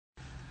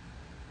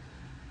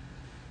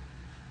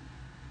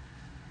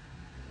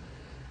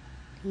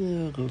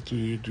Yeah, I'll go through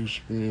here, do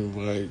some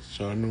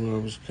invites. I knew I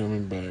was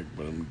coming back,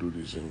 but I'm gonna do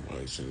these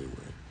invites anyway.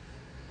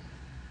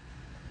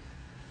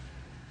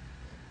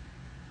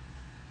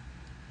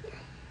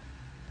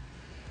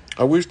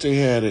 I wish they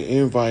had an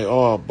invite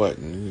all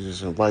button. You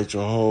just invite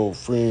your whole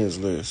friends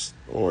list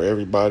or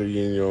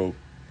everybody in your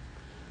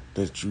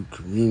that you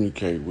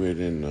communicate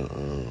with in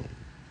the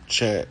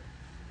chat,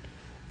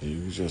 and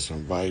you just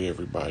invite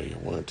everybody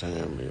at one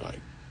time. And like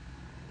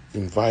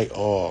invite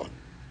all.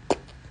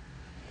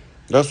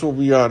 That's what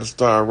we ought to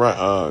start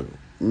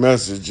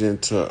messaging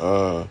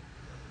to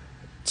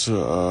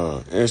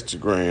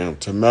Instagram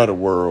to Meta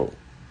World.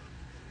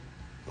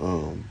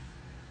 Um,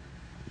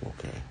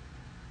 okay,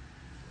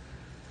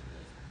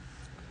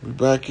 we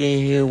back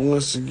in here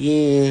once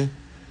again,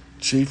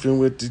 chiefing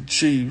with the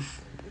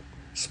chief,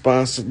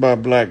 sponsored by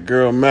Black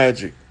Girl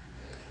Magic,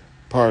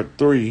 Part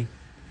 3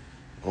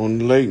 on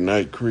the Late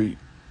Night Creep.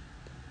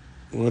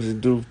 What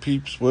it do,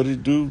 peeps? What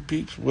it do,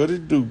 peeps? What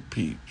it do,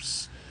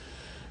 peeps?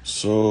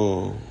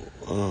 So,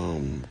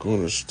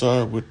 gonna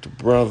start with the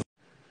brother,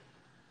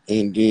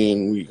 and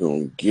then we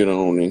gonna get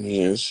on in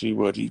here and see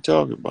what he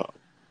talking about.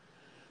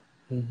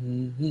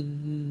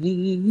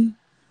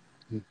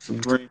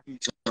 Supreme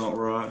peace, don't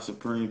Rod.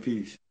 Supreme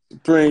peace.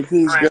 Supreme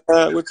peace,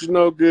 God. What you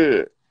know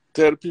good?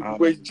 Tell the people Oh,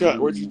 where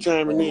you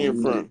chiming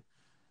in man. from.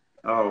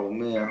 Oh,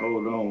 man.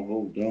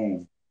 Hold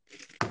on.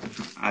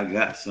 I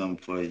got something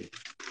for you.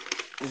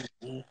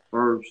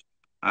 First,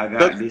 I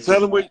got this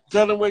about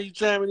Tell them where you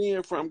chiming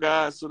in from,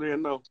 guys, so they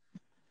know.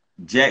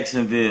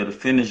 Jacksonville, the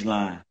finish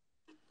line.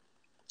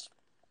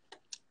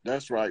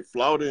 That's right.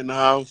 Florida in the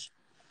house.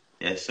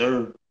 Yes,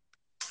 sir.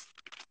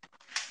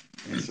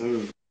 Yes,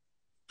 sir.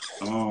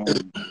 Um,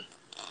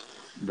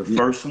 the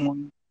first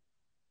one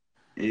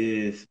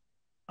is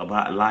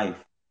about life,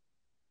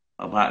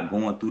 about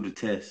going through the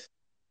test,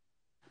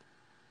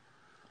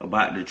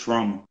 about the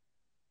trauma.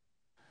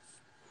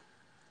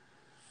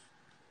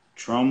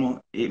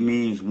 Trauma, it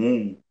means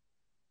wound.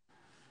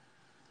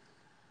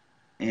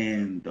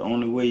 And the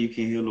only way you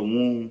can heal a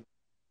wound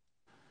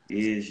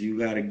is you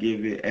got to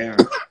give it air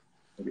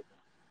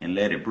and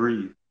let it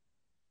breathe.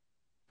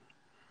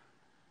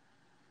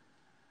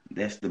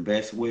 That's the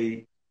best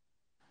way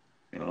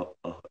a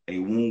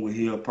wound will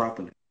heal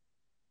properly.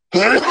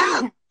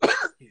 Yes,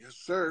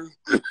 sir.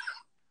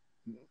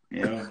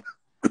 Yeah.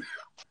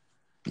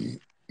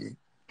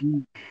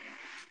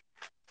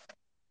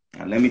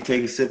 Now let me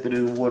take a sip of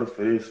this water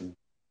for this one.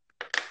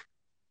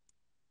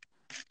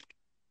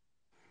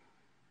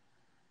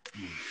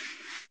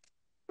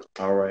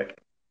 All right.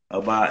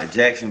 About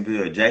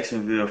Jacksonville.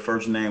 Jacksonville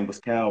first name was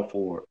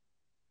Calford.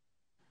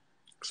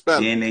 Spell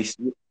it. Then they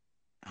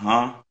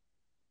huh?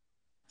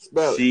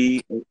 Spell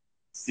it.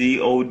 C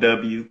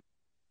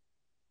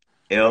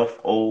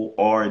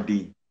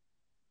COWFORD.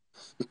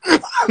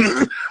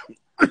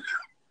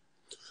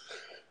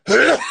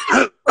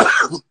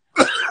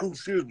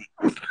 Excuse me.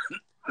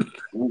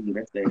 Ooh,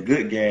 that's that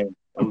good game.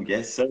 Oh,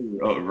 yes, sir.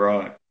 Oh,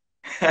 Rod.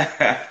 Yeah,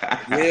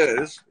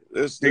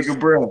 it's Take a this.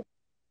 breath.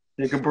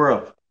 Take a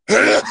breath.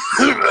 Right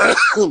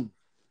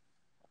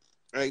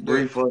there.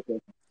 Breathe for a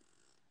second.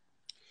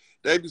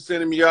 They be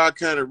sending me all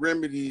kind of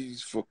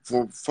remedies for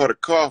the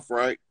cough,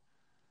 right?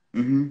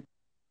 Mm-hmm.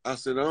 I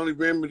said the only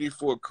remedy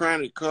for a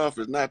chronic cough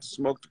is not to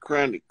smoke the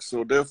chronic,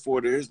 so therefore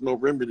there is no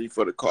remedy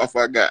for the cough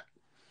I got.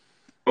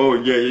 Oh,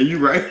 yeah, you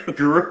right.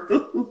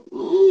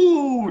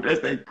 Ooh,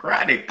 that's that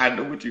chronic. I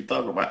know what you're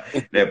talking about.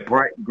 That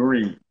bright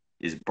green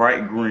is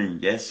bright green.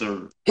 Yes,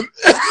 sir.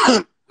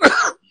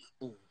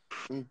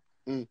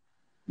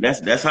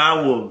 That's how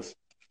I was.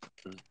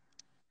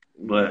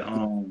 But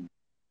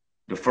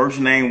the first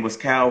name was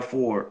Cal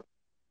Ford.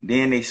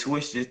 Then they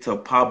switched it to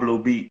Pablo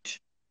Beach.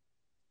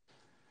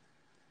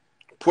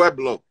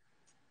 Pueblo.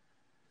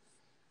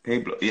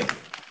 Pablo, yeah,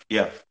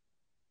 yeah.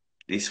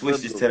 They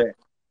switched it Pueblo. to that.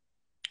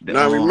 The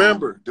Now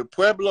remember, the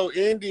Pueblo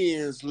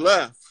Indians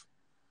left.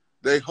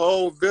 Their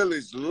whole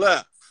village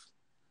left.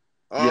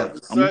 All yeah, of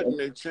a sudden,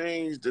 they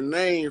changed the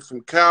name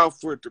from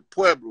Calford to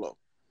Pueblo.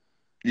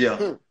 yeah.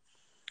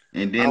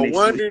 And I then they switched.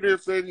 wondered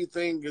if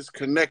anything is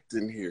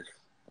connecting here.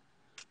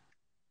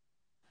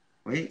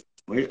 Wait,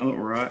 Uncle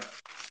Rod.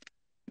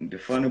 The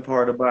funny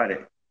part about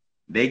it,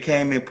 they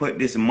came and put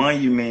this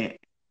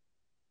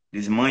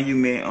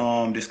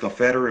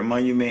Confederate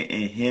monument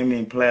in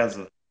Hemming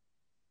Plaza.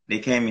 They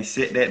came and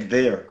set that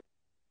there.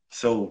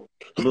 So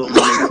look,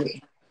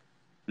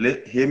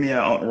 when hear me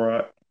out, Uncle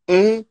Rod.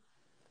 Mm-hmm.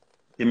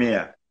 Hear me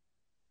out.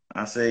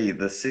 I say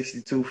the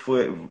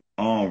 62-foot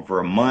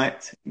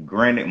Vermont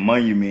granite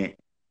monument,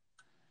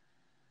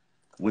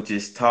 which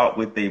is topped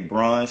with a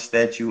bronze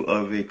statue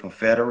of a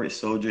Confederate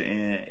soldier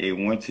in a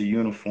winter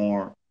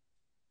uniform,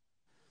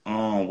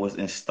 was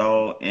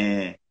installed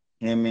in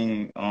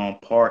Hemming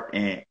Park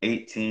in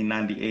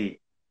 1898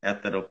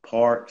 after the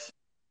park's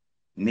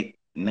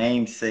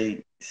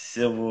namesake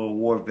Civil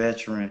War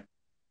veteran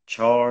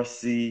Charles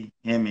C.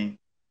 Hemming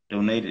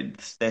donated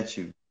the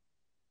statue.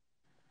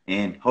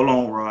 And hold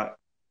on,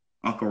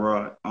 Uncle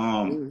Rod.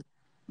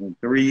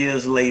 3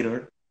 years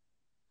later,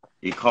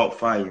 it caught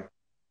fire.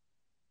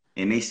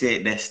 and they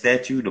said that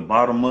statue, the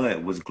bottom of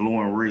it, was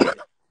glowing red.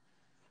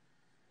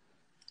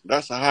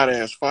 That's a hot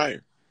ass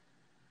fire.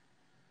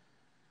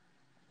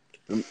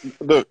 And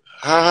look,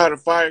 how hot a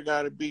fire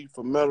got to be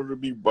for metal to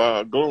be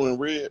glowing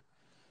red?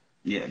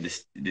 Yeah,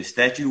 the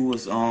statue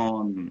was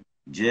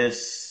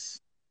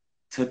just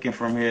taken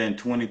from here in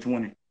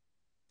 2020.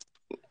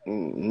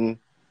 Mm-hmm.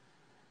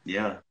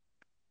 Yeah,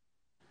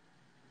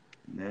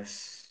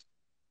 that's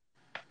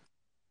the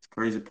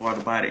crazy part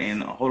about it.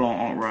 And hold on,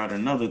 Aunt Rod,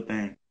 another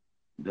thing,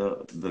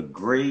 the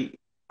great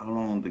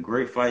the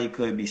Great Fire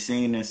could be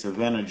seen in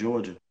Savannah,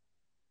 Georgia.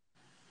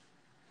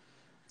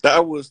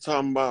 That was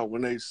talking about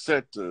when they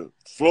set the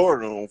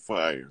Florida on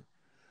fire.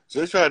 So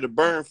they tried to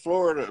burn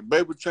Florida.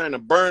 They were trying to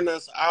burn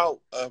us out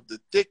of the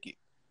thicket.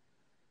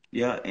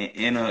 Yeah,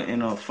 and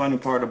a funny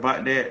part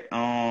about that,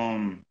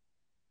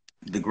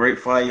 the Great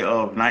Fire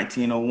of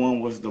 1901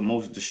 was the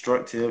most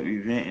destructive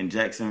event in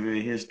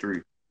Jacksonville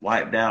history.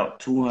 Wiped out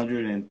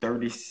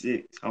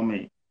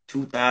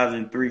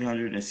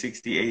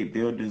 2,368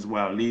 buildings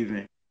while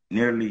leaving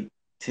nearly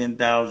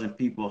 10,000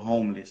 people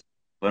homeless.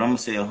 But I'm gonna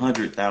say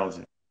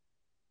 100,000.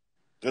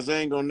 Because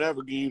they ain't going to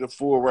never give you the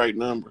full right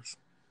numbers.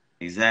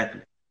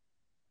 Exactly.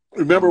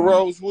 Remember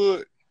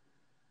Rosewood?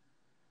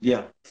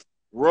 Yeah.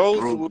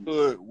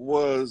 Rosewood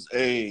was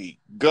a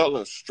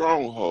Gullah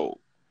stronghold.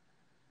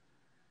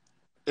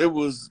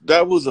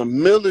 That was a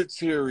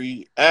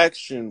military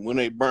action when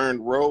they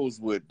burned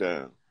Rosewood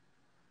down.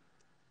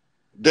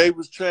 They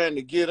was trying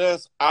to get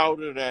us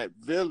out of that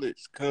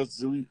village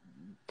because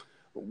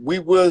we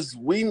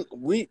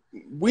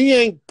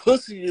ain't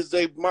pussy as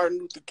they Martin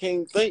Luther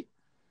King think.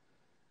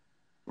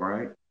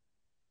 Right.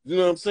 You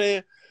know what I'm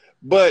saying?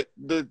 But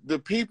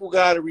the people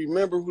got to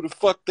remember who the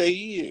fuck they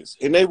is,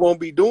 and they won't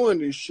be doing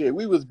this shit.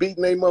 We was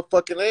beating their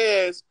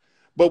motherfucking ass,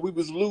 but we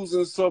was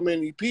losing so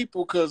many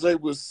people because they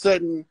was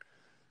setting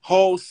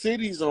whole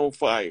cities on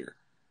fire.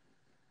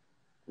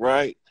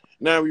 Right?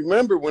 Now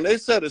remember, when they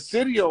set a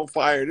city on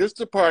fire, this is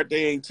the part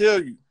they ain't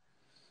tell you.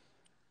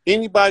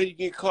 Anybody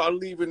get caught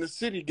leaving the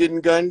city getting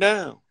gunned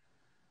down.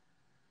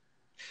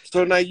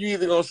 So now you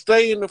either gonna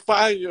stay in the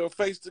fire or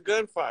face the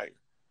gunfire.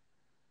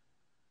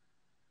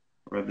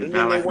 And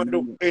then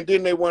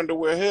they wonder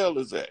where hell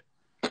is at.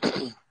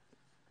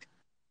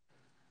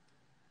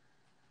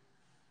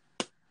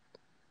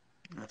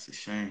 That's a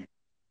shame.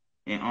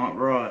 And Aunt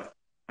Rod,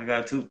 I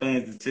got two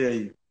things to tell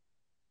you.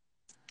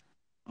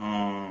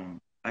 I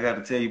got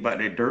to tell you about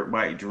that dirt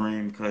bike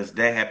dream because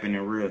that happened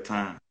in real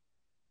time.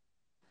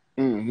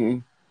 Mm-hmm.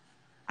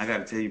 I got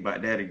to tell you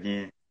about that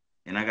again,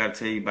 and I got to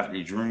tell you about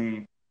the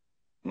dream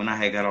when I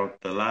had got off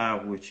the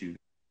live with you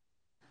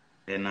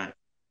that night.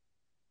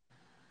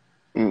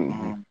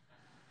 Mm-hmm.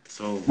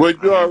 So Well,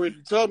 you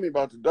already told me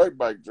about the dirt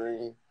bike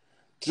dream.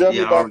 Tell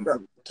me about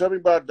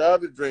the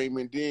other dream,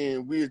 and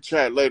then we'll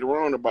chat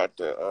later on about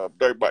the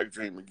dirt bike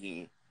dream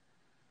again.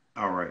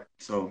 All right.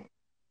 So,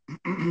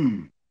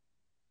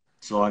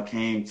 so I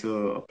came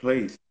to a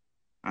place.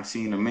 I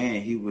seen a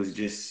man. He was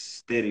just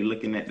steady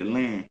looking at the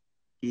land.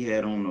 He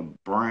had on a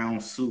brown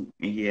suit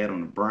and he had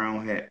on a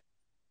brown hat.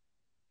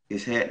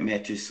 His hat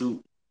matched his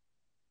suit.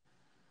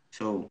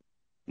 So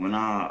when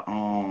I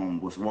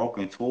was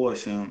walking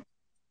towards him,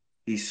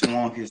 he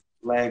swung his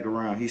flag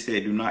around. He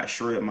said, "Do not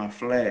shred my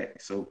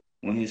flag." So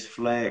when his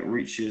flag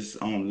reached his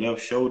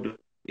left shoulder,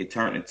 it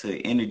turned into an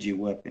energy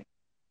weapon.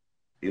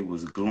 It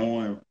was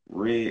glowing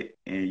red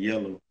and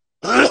yellow,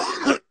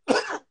 orange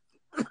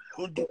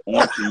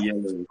and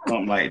yellow,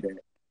 something like that.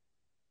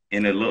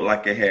 And it looked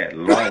like it had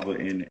lava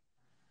in it.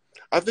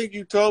 I think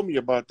you told me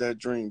about that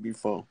dream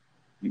before.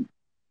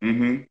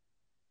 Mm-hmm.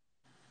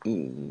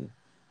 Mm-hmm.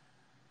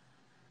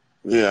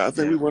 Yeah, I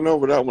think we went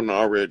over that one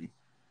already.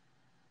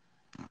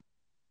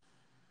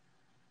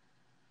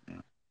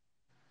 Yeah.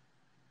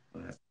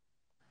 That's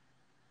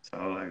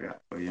all I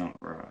got for Young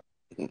Rod.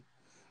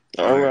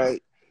 All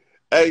right.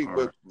 Hey,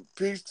 but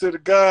peace to the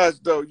guys,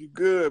 though. You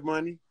good,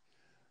 money?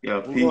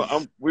 Yeah,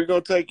 peace. We're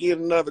going to take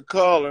in another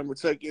caller. I'm going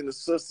to take in the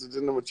sisters,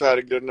 and then we'll try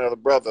to get another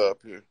brother up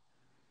here.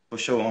 For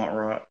sure, Aunt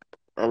Rod.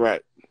 All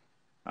right.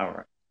 All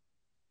right.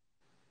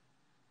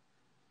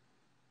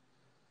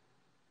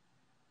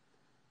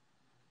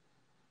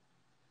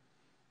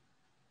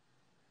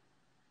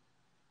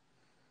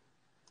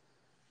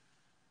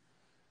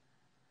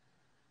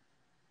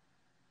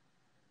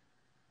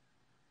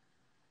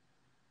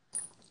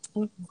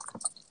 There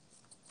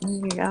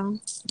you go.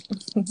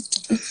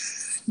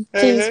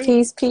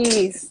 Hey.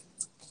 Peace.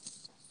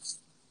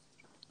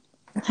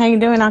 How you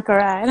doing, Uncle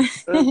Rod?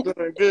 I'm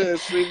doing good,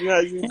 sweetie. How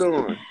you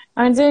doing?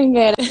 I'm doing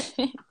good.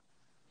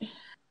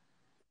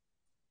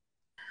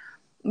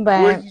 Where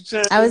But you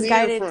chiming I was in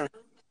guided. from?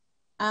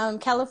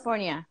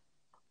 California.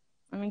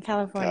 I'm in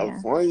California.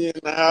 California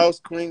in the house.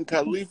 Queen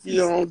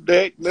Khalifa on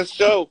deck. Let's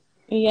go.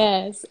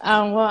 Yes.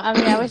 Well, I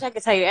mean, I wish I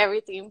could tell you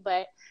everything,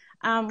 but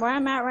where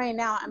I'm at right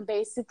now, I'm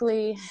in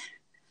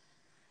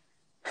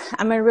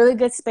a really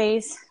good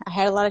space. I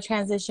had a lot of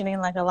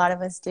transitioning, like a lot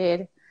of us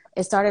did.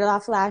 It started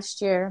off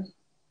last year.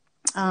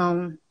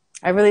 I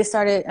really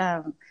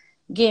started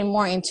getting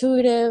more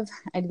intuitive.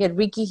 I did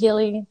Reiki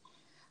healing.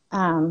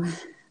 Um,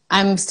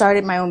 I'm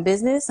started my own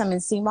business. I'm in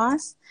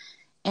CMOS,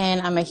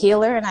 and I'm a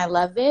healer, and I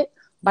love it.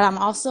 But I'm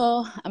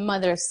also a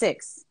mother of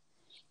six,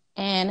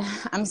 and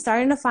I'm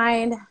starting to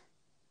find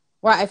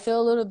where I feel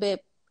a little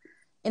bit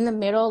in the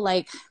middle.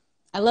 Like,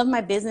 I love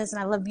my business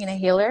and I love being a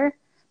healer,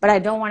 but I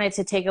don't want it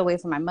to take away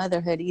from my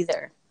motherhood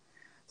either.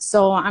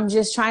 So I'm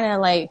just trying to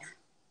like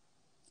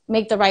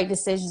make the right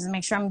decisions and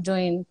make sure I'm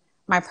doing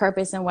my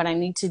purpose and what I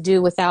need to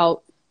do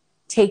without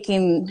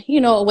taking,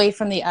 away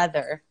from the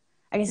other.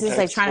 I guess it's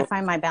Okay, like trying to so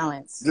find my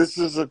balance. this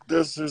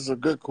is a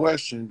good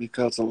question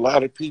because a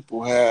lot of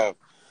people have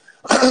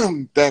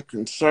that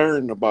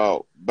concern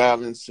about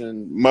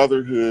balancing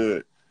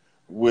motherhood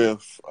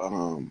with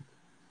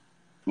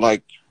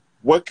like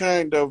what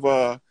kind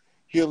of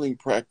healing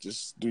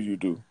practice do you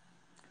do?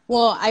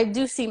 Well, I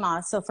do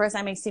CMOS. So first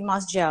I make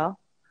CMOS gel,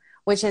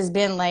 which has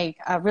been like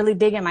really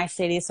big in my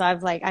city. So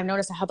I've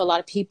noticed I help a lot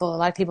of people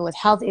with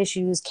health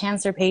issues,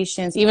 cancer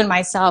patients, even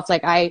myself.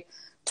 Like I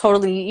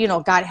totally,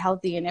 got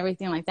healthy and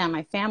everything like that in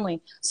my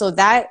family. So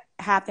that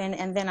happened.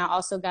 And then I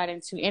also got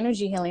into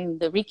energy healing,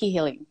 the Reiki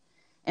healing.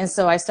 And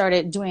so I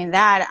started doing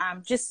that.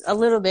 I'm just a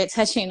little bit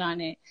touching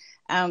on it.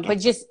 But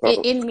just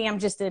So in me, I'm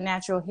just a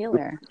natural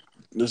healer.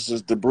 this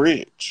is the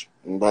bridge.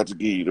 I'm about to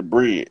give you the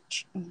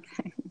bridge.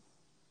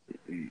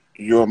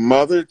 Your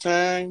mother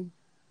time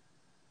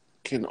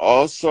can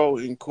also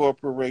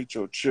incorporate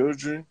your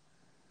children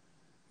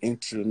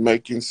into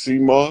making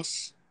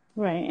CMOS.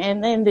 Right.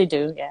 And then they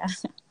do. Yeah.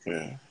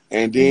 Yeah.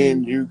 And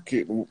then Mm-hmm. you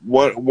can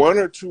one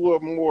or two or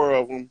more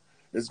of them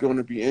is going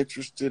to be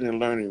interested in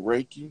learning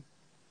Reiki.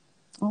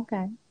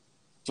 Okay.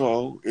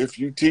 So if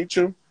you teach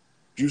them,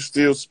 you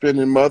still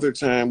spending mother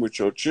time with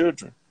your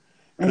children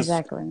because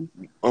Exactly.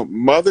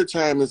 mother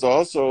time is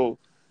also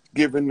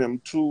giving them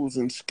tools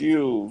and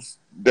skills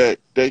that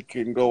they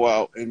can go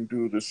out and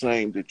do the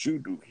same that you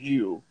do,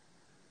 heal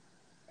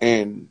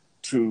and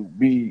to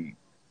be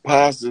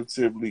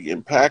positively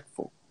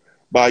impactful.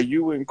 By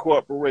you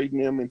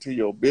incorporating them into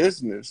your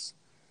business,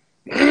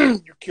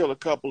 you kill a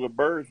couple of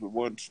birds with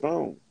one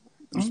stone.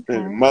 You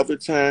spend Okay. mother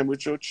time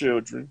with your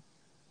children.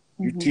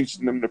 You Mm-hmm.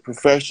 teaching them the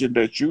profession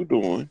that you're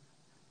doing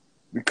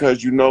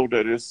because you know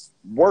that it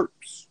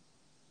works,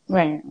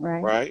 Right.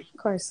 Right. right? Of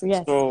course.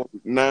 Yes. So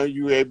now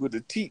you're able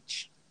to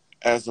teach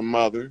as a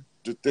mother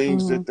the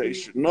things Mm-hmm. that they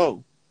should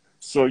know.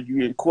 So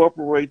you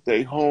incorporate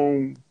their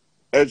home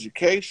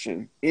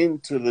education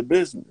into the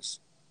business.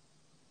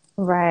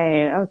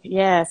 Right. Okay.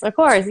 Yes. Of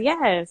course.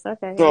 Yes.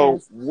 Okay. So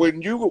Yes.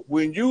 when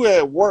you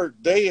at work,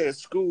 they at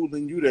school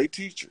and you they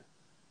teacher,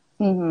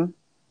 Mm-hmm.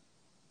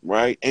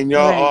 right? And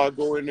y'all Right. all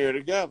go in there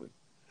together.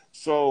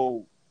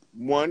 So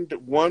one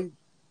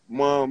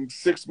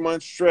 6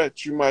 month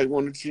stretch, you might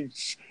want to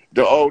teach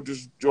the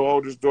oldest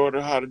daughter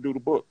how to do the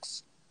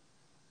books.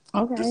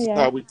 This Okay. is Yeah.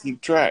 how we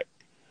keep track.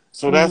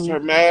 So that's Mm-hmm. her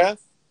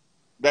math,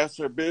 that's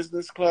her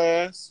business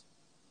class,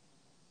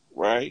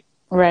 right?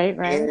 Right.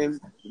 Right. And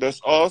that's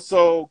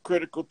also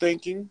critical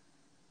thinking,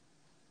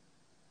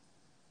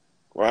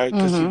 right?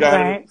 Because she Mm-hmm.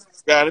 gotta Right.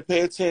 gotta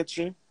pay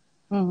attention,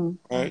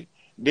 Mm-hmm. right?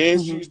 Then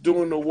Mm-hmm. she's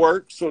doing the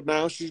work, so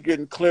now she's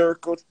getting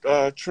clerical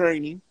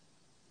training,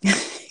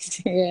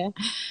 Yeah.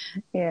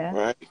 Yeah.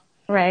 right?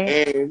 Right.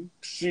 And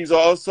she's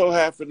also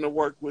having to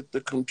work with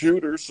the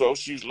computer, so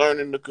she's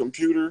learning the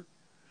computer.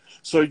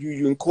 So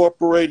you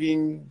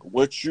incorporating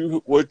what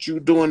you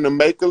doing to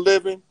make a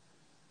living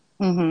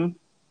Mm-hmm.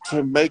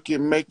 to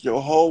make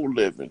your whole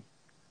living.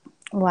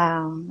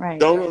 Wow. Right.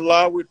 Don't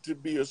allow it to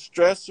be a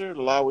stressor.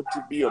 Allow it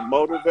to be a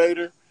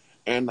motivator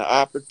and the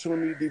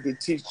opportunity to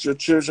teach your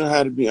children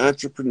how to be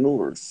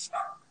entrepreneurs.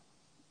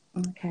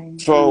 Okay.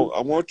 So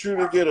I want you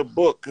to get a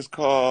book. It's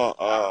called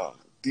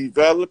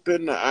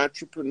 "Developing the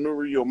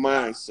Entrepreneurial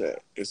Mindset."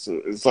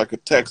 It's like a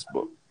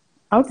textbook,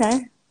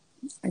 Okay.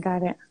 I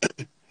got it.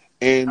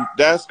 and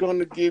that's going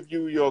to give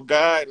you your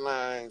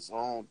guidelines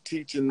on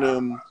teaching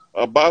them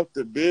about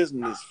the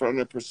business from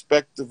the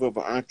perspective of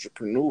an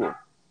entrepreneur.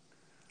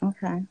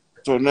 Okay.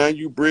 So now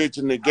you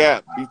bridging the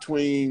gap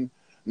between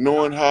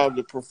knowing how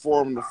to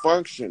perform the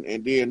function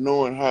and then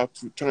knowing how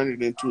to turn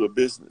it into a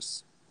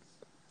business.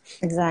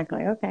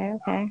 Exactly. Okay.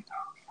 Okay.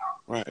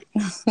 Right.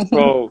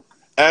 So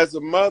as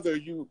a mother,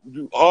 you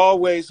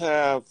always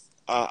have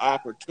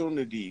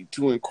opportunity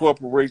to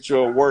incorporate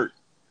your work,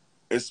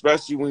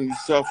 especially when you're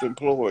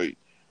self-employed,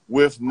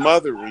 with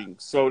mothering,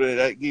 so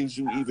that gives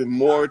you even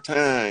more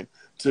time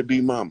to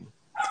be mama.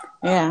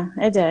 Yeah.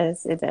 It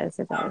does. It does.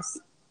 It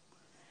does.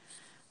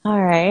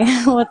 All right.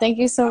 Well, thank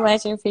you so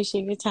much. I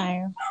appreciate your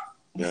time.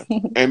 Yeah.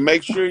 And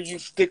make sure you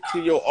stick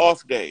to your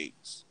off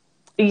days.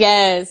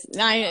 Yes,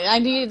 I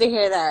needed to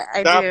hear that.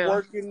 I Stop do.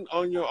 working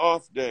on your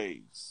off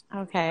days.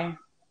 Okay.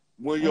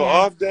 Well, your Yeah,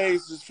 off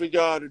days is for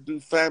y'all to do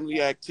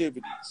family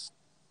activities,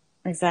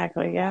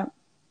 exactly. Yeah,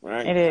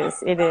 right? it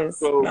is. It is.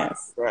 So,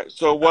 Yes. right.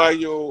 So while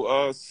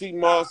your sea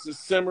moss is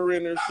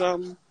simmering or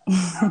something,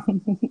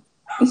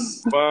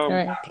 All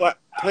right.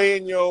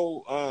 playing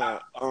your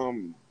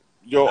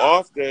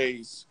off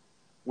days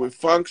with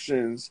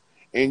functions,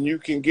 and you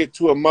can get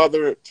to a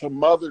mother to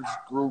mothers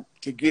group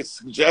to get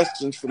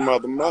suggestions from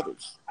other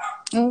mothers.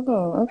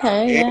 Oh,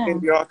 okay,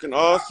 And yeah. y'all can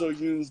also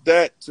use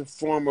that to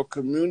form a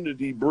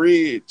community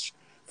bridge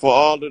for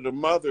all of the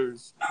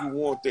mothers who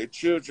want their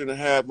children to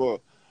have a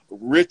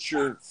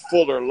richer,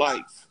 fuller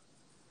life.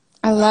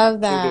 I love So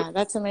that.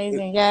 That's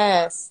amazing.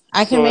 Yes.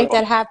 I can make so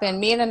that happen.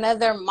 Me and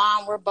another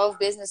mom, we're both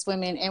business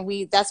women,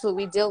 and that's what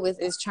we deal with,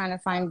 is trying to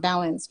find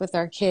balance with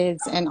our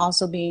kids and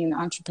also being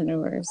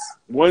entrepreneurs.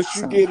 once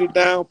you So get it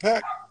down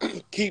pat,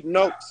 keep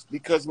notes,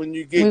 because when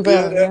you we get good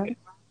will, at yeah. it,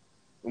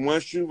 and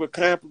once you've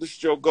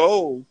accomplished your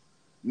goal,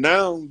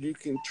 now you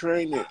can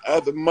train the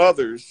other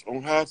mothers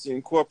on how to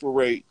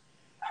incorporate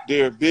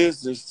their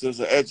business as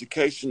an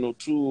educational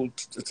tool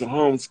to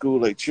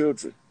homeschool their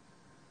children.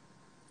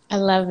 I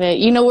love it.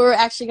 You know, what we're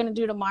actually going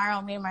to do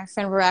tomorrow, me and my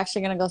friend, we're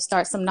actually going to go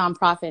start some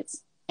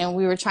nonprofits. And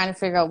we were trying to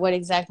figure out what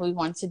exactly we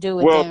want to do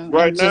with Well, them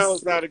right and now just,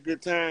 is not a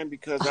good time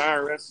because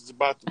IRS is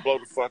about to blow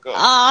the fuck up.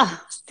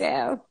 ah,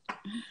 damn.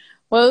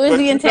 Well, it was But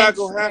the you're not intention,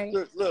 gonna have right?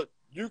 to look.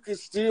 You can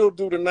still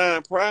do the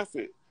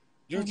nonprofit.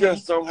 You Hmm.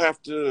 just don't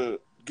have to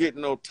get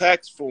no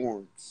tax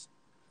forms,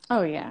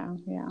 Oh, yeah,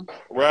 yeah.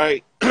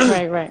 right?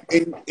 Right, right.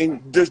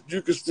 And just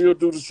you can still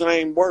do the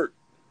same work,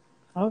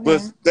 but Okay.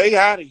 stay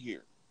out of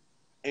here.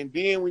 And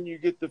then when you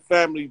get the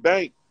family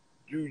bank,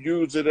 you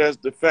use it as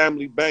the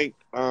family bank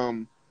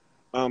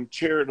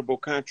charitable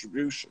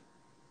contribution.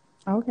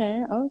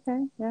 Okay,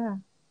 okay, yeah.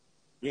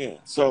 Yeah.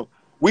 So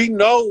we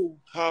know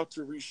how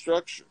to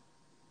restructure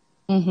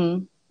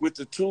Mm-hmm. with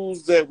the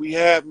tools that we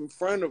have in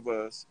front of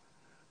us,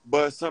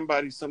 but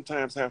somebody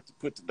sometimes have to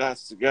put the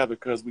dots together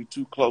because we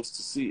too close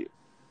to see it.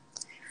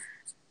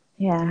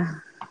 Yeah.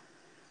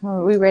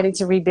 Well, we ready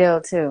to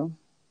rebuild too.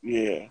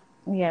 Yeah.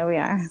 Yeah, we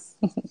are.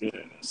 Yeah.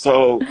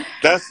 So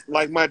that's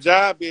like my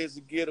job is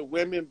to get the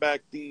women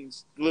back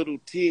these little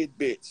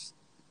tidbits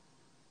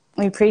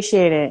We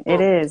appreciate it. It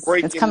for is. It's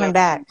breaking coming up.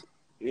 back.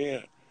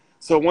 Yeah.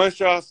 So once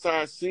y'all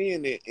start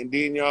seeing it and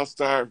then y'all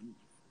start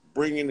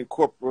bringing the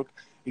corporate,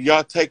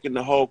 y'all taking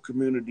the whole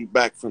community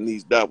back from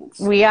these doubles.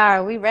 We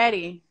are. We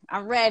ready.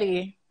 I'm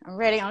ready. I'm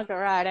ready, Uncle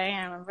Rod. I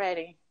am. I'm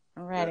ready.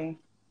 I'm Yeah. ready.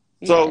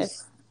 So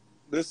Yes.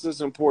 this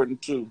is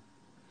important too.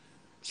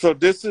 So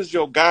this is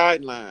your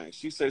guideline.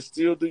 She said,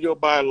 still do your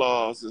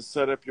bylaws and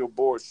set up your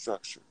board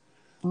structure.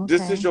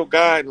 This is Okay. your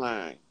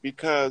guideline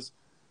because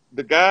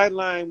the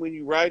guideline, when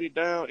you write it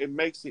down, it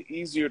makes it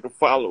easier to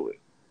follow it.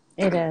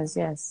 It is.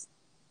 Yes.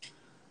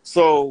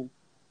 So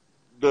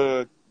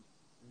the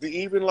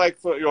even like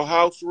for your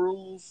house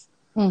rules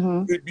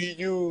Mm-hmm. could be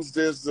used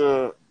as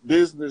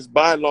business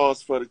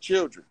bylaws for the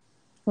children.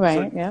 So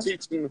Right. you Yep.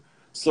 teaching.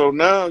 So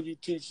now you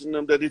teaching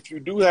them that if you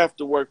do have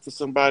to work for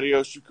somebody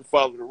else, you can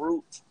follow the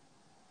rules.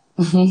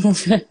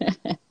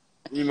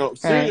 Right.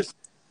 Seriously,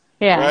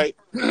 Yeah. right?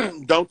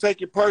 Don't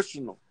take it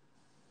personal.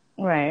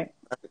 Right.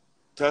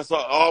 That's I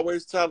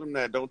always tell them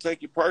that. Don't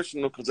take it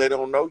personal because they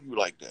don't know you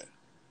like that,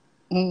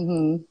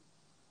 Mm-hmm.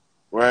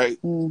 right?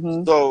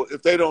 Mm-hmm. So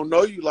if they don't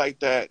know you like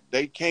that,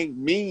 they can't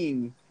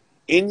mean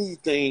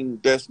anything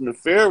that's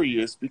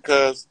nefarious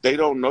because they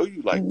don't know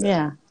you like that.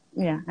 Yeah.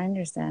 Yeah. I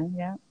understand.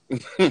 Yeah.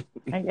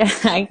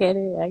 I get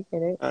it. I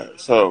get it.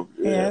 So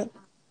yeah, Yeah.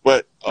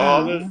 but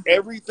Oh,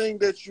 everything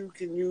that you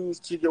can use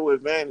to your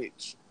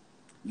advantage,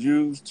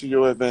 use to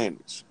your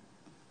advantage.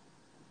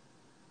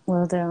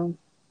 well done.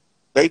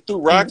 They threw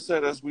rocks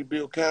at us. We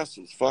built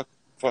castles. Fuck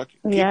it.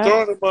 Keep Yeah.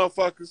 throwing them,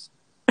 motherfuckers.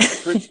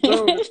 Pretty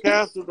soon, the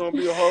castle gonna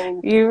be a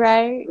whole, You're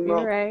right. you You're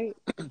know. right.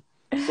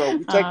 So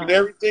we taking Uh,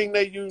 everything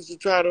they use to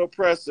try to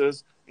oppress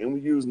us, and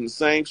we using the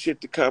same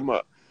shit to come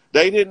up.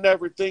 They didn't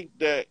ever think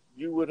that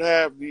you would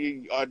have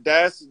the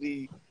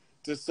audacity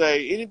to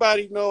say,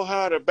 anybody know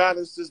how to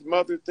balance this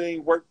mother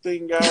thing, work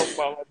thing out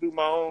while I do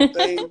my own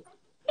thing?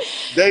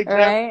 They never,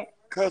 right.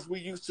 because we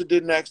used to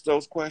didn't ask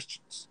those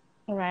questions.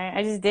 Right.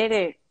 I just did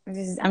it.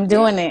 I'm Yeah,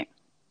 doing it.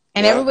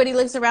 And yeah, everybody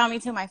looks around me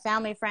too, my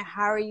family, friend,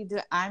 how are you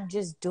doing? I'm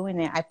just doing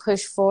it. I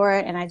push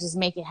forward and I just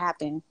make it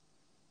happen.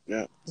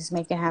 yeah. Just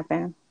make it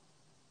happen.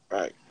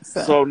 Right.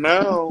 So, So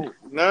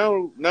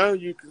now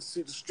you can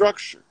see the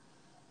structure,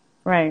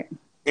 right.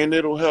 and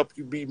it'll help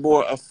you be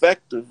more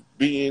effective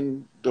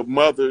being the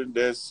mother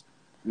that's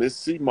Miss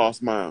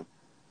Seamoss mom.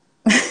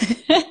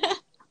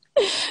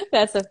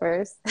 That's the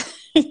first.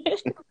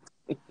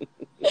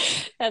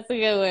 That's a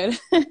good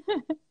one.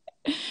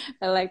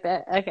 I like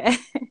that. Okay.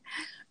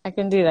 I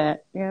can do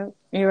that. Yeah,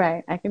 you're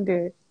right. I can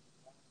do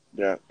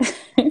Yeah,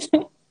 it.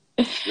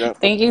 yeah.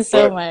 Thank you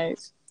so But much.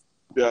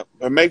 yeah,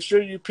 and make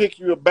sure you pick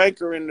you a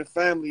banker in the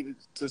family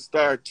to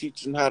start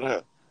teaching how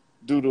to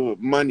do the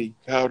money,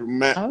 how to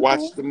Okay.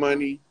 watch the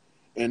money,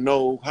 and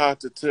know how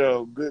to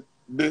tell good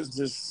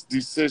business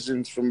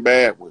decisions from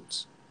bad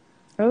ones.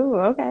 Oh,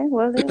 okay.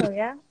 Will do.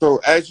 Yeah. So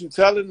as you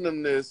telling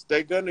them this,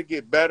 they're gonna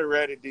get better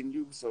at it than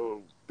you.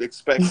 So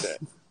expect that.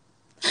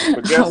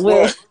 But I guess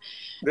will. what?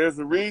 There's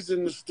a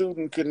reason the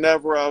student can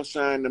never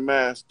outshine the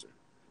master.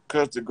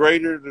 Because the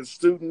greater the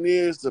student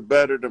is, the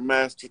better the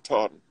master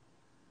taught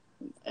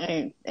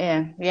him.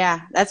 Yeah,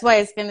 yeah. That's why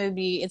it's gonna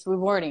be. It's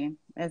rewarding.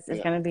 It's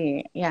Yeah. gonna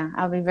be. Yeah,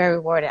 I'll be very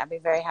rewarded. I'll be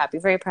very happy,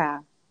 very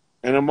proud.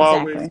 And I'm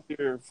always Exactly.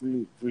 here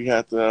if we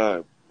have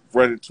to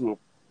run into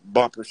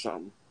bump or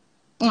something.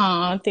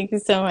 Oh, thank you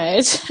so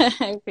much.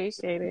 I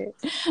appreciate it.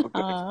 Okay.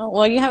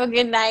 Well, you have a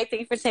good night.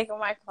 Thank you for taking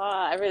my call.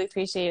 I really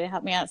appreciate it.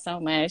 Helped me out so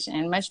much.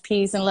 And much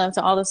peace and love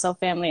to all the Soul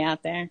family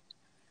out there.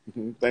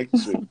 Thank you,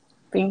 sweet.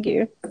 Thank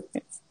you.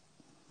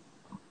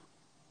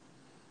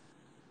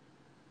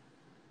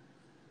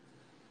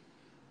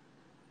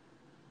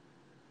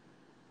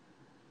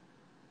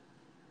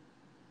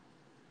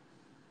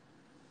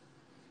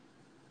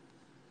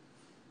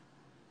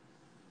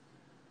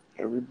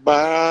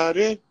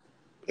 Everybody,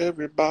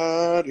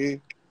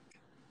 everybody.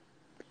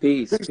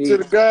 Peace, Peace to the peace,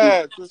 peace.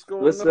 guys. What's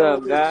going What's on?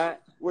 up, God?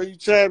 Where you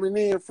chiming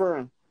in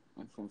from?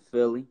 I'm from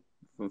Philly.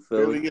 From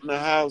Philly. Philly in the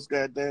house,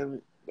 goddamn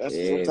it. That's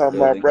what I'm Yeah, talking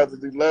about, Philly.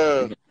 brotherly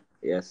love.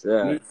 Yes,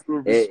 sir.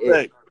 Mutual It,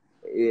 respect.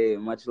 yeah,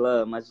 much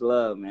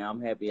love, man. I'm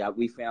happy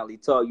we finally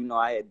talked. You know,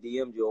 I had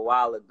DM'd you a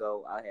while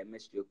ago. I had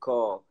missed your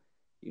call.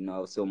 You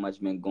know, so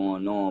much been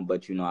going on,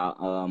 but you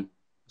know,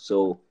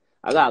 so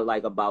I got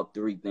like about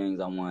 3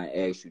 things I want to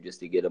ask you just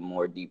to get a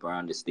more deeper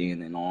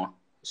understanding on.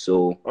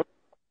 So,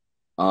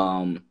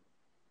 um,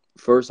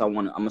 first I'm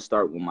gonna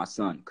start with my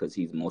son because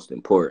he's most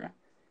important.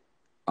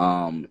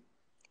 Um,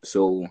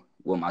 so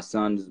with my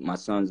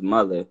son's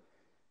mother,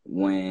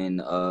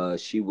 when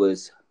she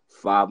was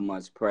 5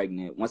 months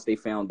pregnant, once they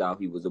found out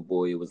he was a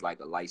boy, it was like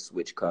a light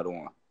switch cut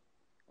on.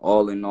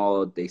 All in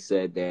all, they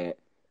said that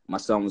my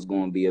son was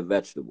going to be a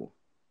vegetable.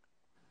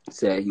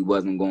 Said he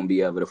wasn't going to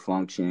be able to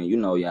function, you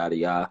know, yada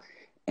yada,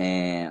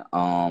 and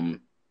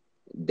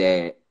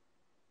that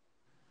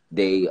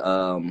they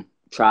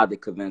tried to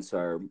convince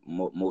her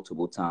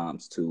multiple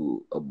times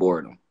to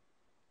abort him.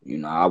 You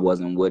know, I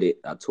wasn't with it.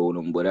 I told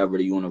them whatever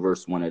the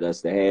universe wanted us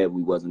to have,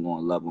 we wasn't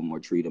going to love them or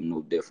treat them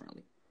no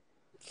differently.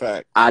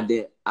 Fact. I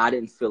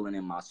didn't feel it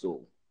in my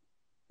soul.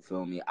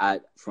 Feel me?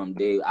 I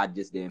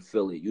just didn't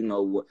feel it. You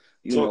know what?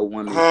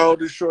 How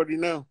old is Shorty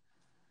now?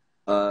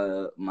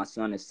 My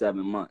son is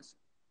 7 months.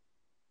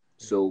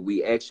 So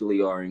we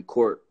actually are in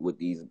court with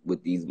these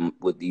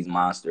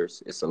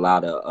monsters. It's a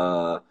lot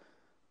of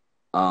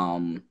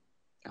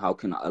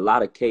a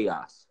lot of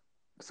chaos.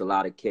 It's a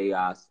lot of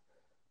chaos.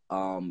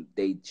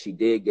 She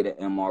did get an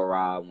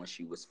MRI when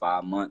she was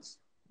 5 months,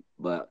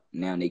 but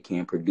now they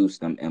can't produce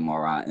them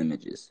MRI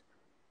images.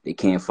 They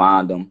can't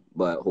find them,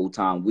 but whole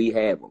time we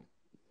have them.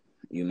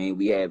 You mean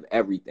we have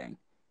everything,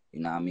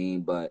 you know what I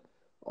mean? But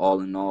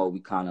all in all,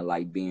 we kind of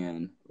like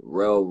being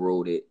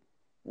railroaded.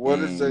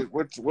 What's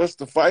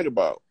the fight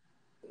about?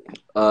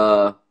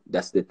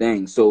 That's the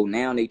thing. So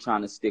now they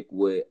trying to stick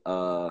with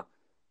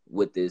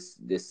this.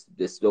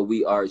 So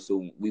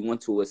we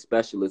went to a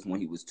specialist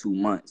when he was 2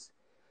 months.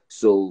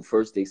 So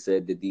first they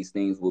said that these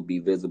things would be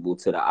visible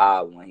to the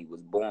eye when he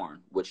was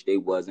born, which they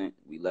wasn't.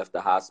 We left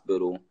the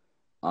hospital.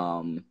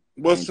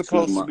 What's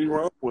supposed to be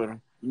wrong with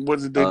him? What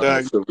did they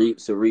diagnose?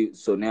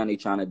 So now they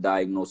trying to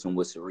diagnose him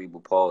with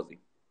cerebral palsy.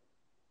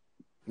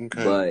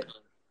 Okay. But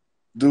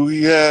do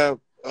he have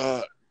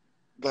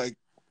like?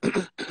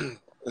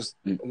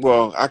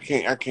 Well, I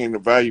can't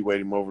evaluate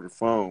him over the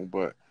phone,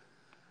 but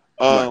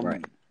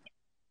right.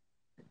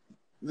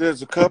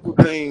 There's a couple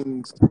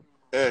things.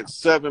 At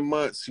 7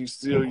 months, he's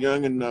still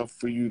young enough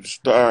for you to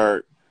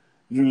start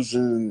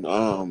using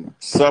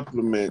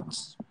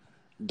supplements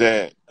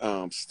that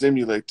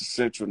stimulate the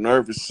central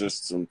nervous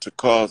system to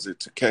cause it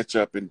to catch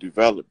up and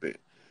develop it.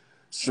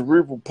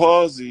 Cerebral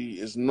palsy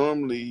is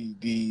normally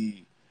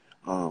the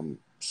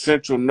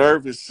central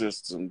nervous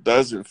system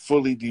doesn't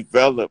fully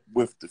develop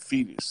with the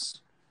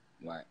fetus.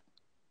 Right.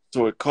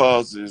 So it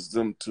causes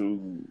them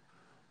to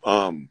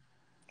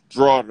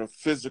draw the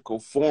physical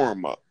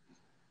form up.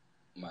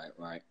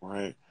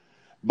 Right.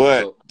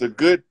 But the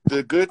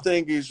good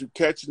thing is you're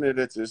catching it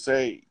at this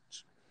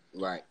age.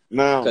 Right.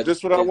 Now, this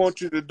is what I want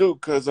you to do,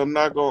 because I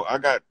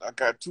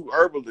got 2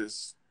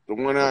 herbalists, the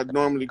one I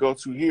normally go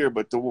to here,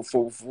 but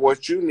for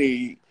what you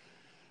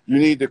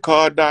need to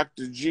call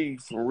Dr. G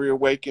from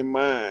Reawaken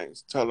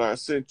Minds. Tell her I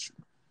sent you.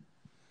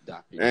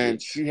 Dr. And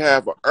G. she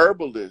have a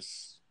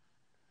herbalist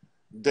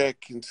that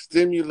can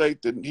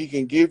he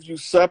can give you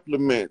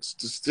supplements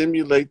to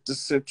stimulate the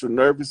central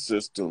nervous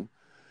system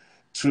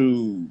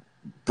to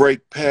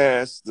break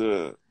past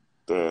the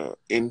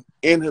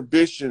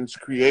inhibitions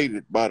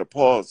created by the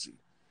palsy.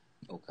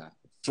 Okay.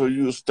 So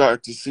you'll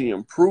start to see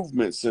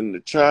improvements in the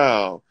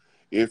child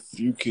if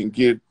you can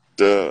get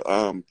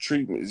the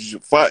treatment.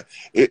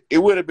 It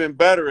would have been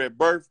better at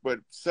birth, but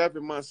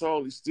 7 months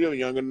old, he's still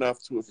young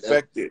enough to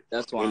affect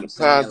that's why in I'm the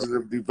saying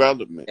positive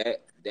development.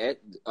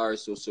 All right,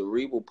 so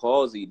cerebral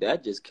palsy,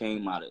 that just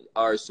came out of,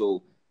 all right,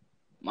 so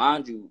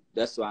mind you,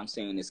 that's why I'm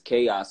saying it's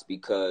chaos,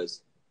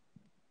 because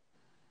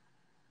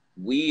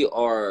we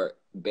are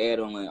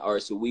battling, all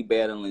right, so we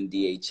battling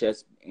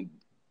DHS,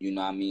 you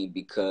know what I mean,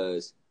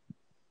 because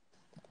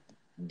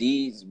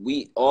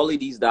all of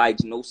these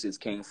diagnoses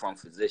came from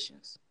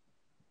physicians.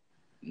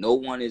 No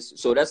one is,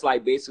 so that's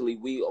like basically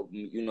we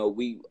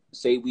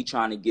say we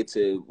trying to get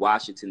to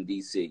Washington,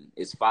 D.C.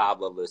 It's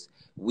 5 of us.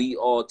 We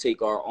all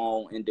take our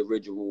own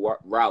individual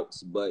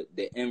routes, but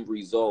the end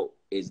result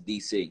is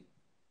D.C.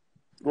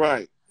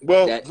 Right.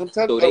 Well,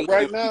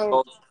 right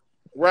now,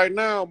 right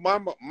now,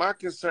 my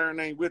concern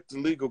ain't with the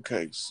legal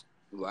case.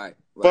 Right.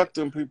 Fuck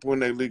them people in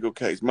their legal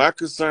case. My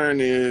concern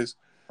is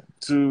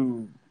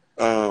to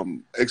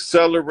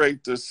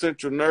accelerate the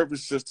central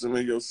nervous system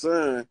of your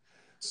son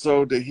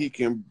so that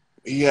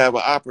he have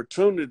an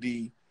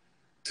opportunity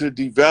to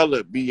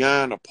develop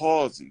beyond a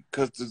palsy,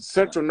 because the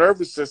central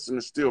nervous system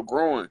is still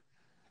growing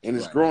and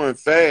it's growing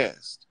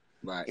fast.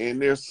 Right.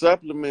 And there's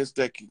supplements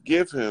that can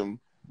give him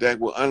that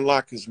will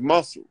unlock his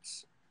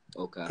muscles.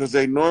 Okay. Because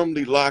they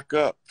normally lock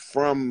up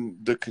from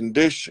the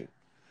condition.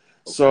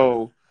 Okay.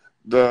 So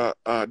the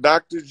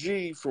Dr.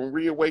 G from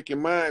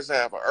Reawaken Minds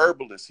have an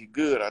herbalist. He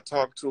good. I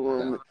talked to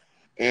him,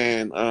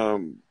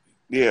 and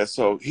yeah.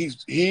 So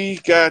he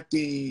got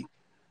the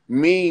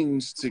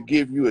means to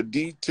give you a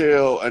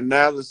detailed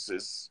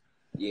analysis.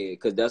 Yeah,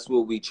 because that's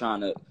what we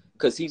trying to.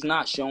 Because he's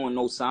not showing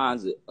no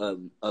signs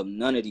of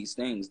none of these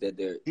things that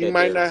they're. He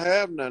might not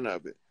have none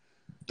of it.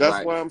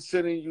 That's why I'm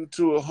sending you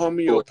to a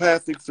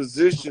homeopathic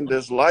physician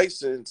that's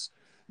licensed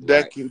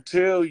that can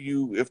tell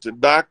you if the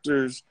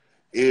doctors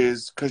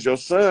is, because your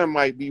son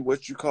might be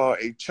what you call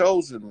a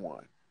chosen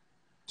one.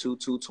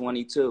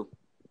 2222.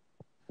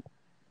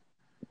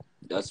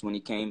 That's when he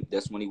came.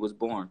 That's when he was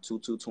born.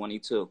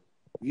 2222.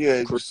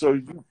 Yeah, so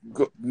you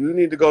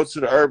need to go to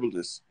the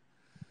herbalist,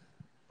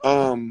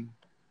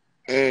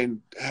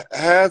 and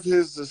have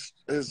his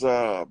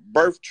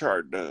birth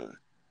chart done.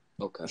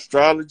 Okay.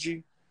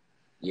 Astrology.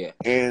 Yeah.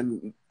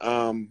 And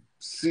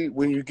see,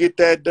 when you get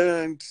that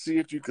done, see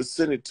if you can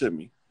send it to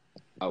me.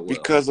 I will.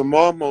 Because I'm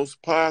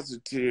almost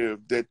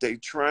positive that they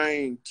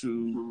trying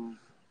to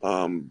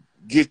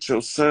get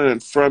your son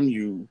from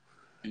you,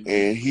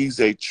 and he's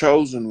a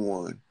chosen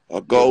one, a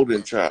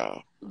golden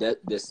child. That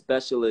the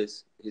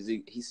specialist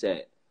he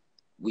said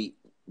we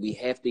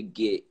have to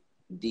get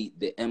the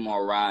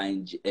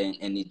MRI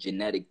and the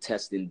genetic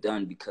testing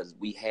done, because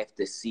we have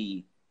to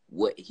see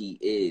what he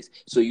is.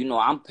 So,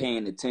 I'm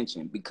paying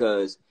attention,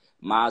 because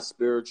my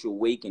spiritual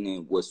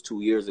awakening was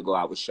 2 years ago.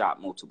 I was shot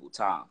multiple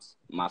times.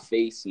 My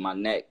face, my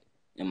neck,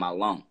 and my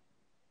lung.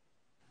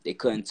 They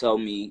couldn't tell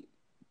me.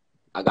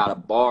 I got a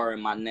bar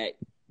in my neck.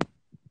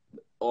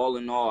 All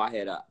in all, I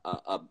had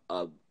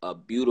a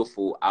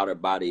beautiful outer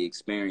body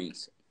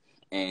experience.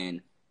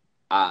 And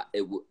I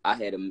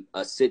had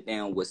a sit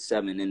down with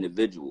 7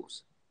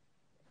 individuals.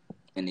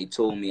 And they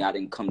told me I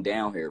didn't come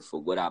down here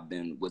for what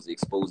was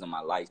exposing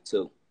my life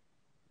to.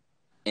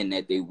 And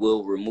that they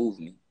will remove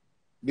me.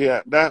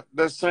 Yeah, that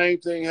same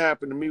thing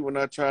happened to me when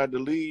I tried to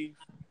leave.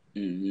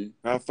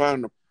 I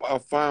found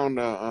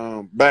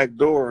a back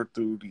door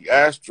through the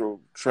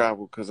astral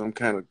travel, because I'm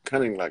kind of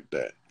cunning like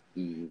that.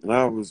 And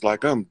I was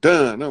like, I'm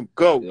done. I'm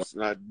ghost.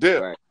 And I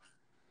dipped. Right.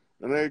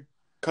 And they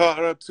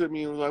caught up to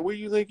me and was like, where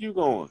you think you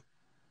going?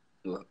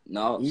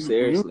 No,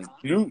 seriously.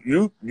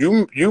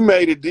 You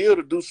made a deal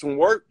to do some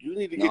work. You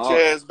need to get your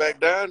ass back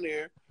down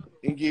there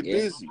and get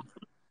busy.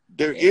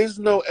 There is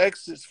no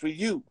exits for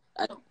you.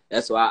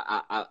 That's why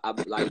I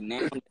like,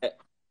 now that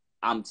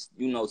I'm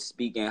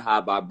speaking high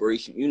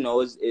vibration.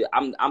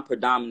 I'm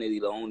predominantly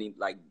the only,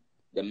 like,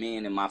 the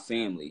man in my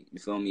family. You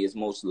feel me? It's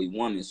mostly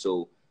women.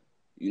 So,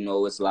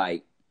 it's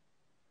like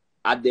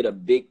I did a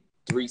big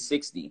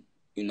 360.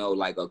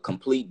 Like a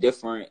complete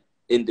different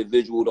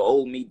individual. The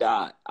old me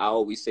died. I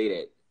always say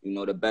that.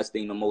 The best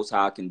thing the Most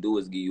High can do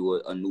is give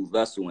you a new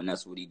vessel, and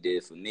that's what He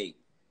did for me.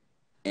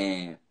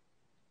 And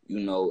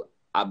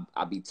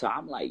I be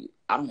time like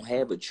I don't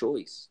have a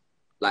choice.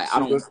 Like, so I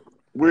don't.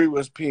 Where he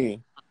was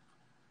peeing.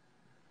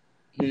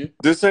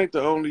 This ain't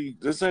the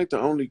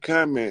only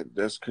comment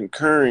that's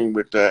concurring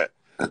with that.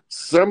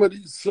 Some of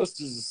these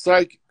sisters are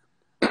psychic,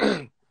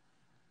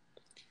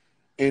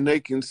 and they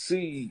can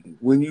see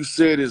when you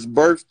said his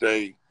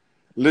birthday,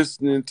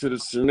 listening to the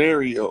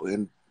scenario,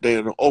 and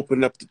they'll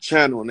open up the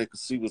channel and they can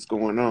see what's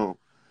going on.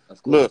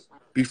 Look,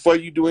 before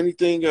you do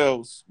anything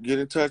else, get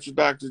in touch with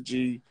Dr.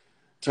 G.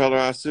 Tell her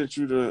I sent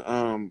you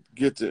to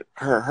get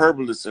her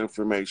herbalist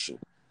information.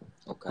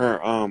 Okay.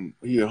 Her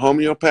he a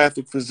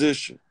homeopathic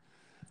physician.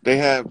 They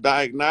have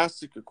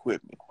diagnostic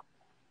equipment,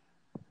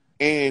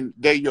 and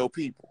they your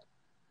people.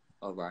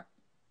 All right.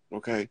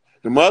 Okay.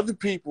 The other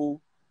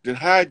people that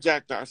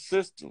hijacked our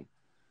system,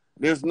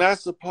 there's not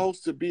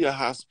supposed to be a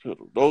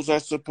hospital. Those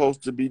are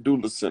supposed to be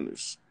doula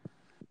centers.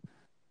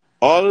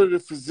 All of the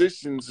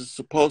physicians are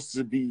supposed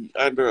to be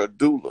under a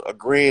doula, a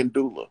grand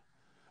doula.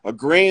 A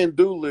grand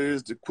doula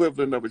is the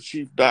equivalent of a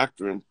chief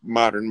doctor in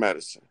modern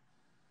medicine.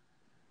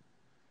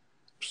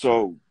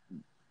 So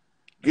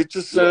get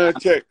your son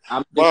checked.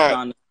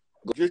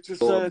 Get your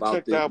son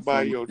checked out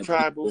by your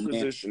tribal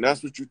physician.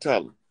 That's what you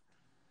tell him.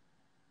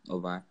 All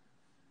right.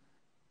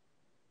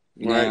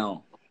 Right.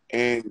 Now,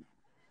 and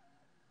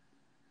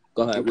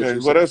go ahead. Okay.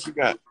 What else you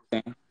got?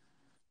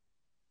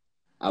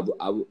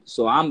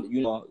 So I'm,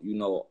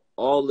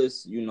 all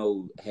this,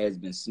 has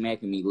been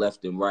smacking me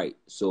left and right.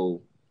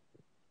 So,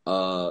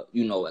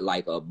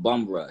 like a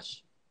bum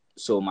rush.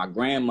 So my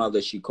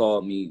grandmother, she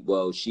called me.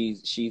 Well,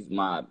 she's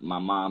my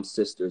mom's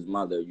sister's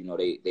mother.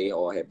 They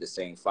all have the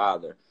same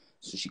father.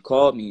 So she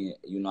called me.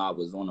 I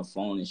was on the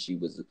phone, and she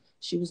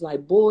was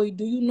like, "Boy,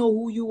 do you know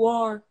who you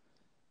are?"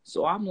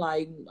 So I'm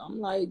like,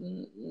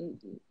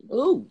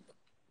 ooh.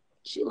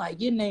 She like,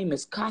 your name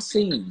is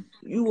Kasim.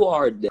 You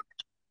are the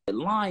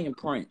Lion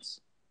Prince,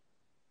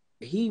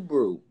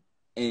 Hebrew.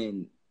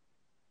 And,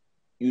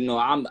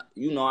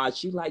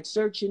 she like,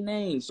 search your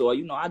name. So,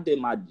 I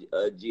did my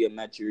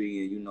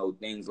geometry and,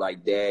 things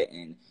like that.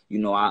 And,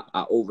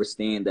 I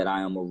understand that I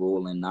am a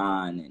rolling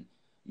nine. And,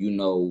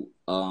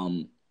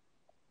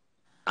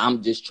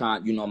 I'm just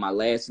trying, my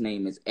last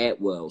name is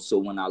Atwell. So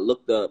when I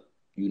looked up,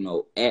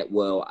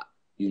 Atwell,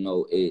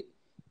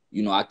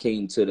 I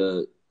came to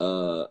the,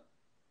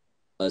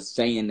 a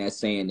saying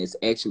it's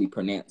actually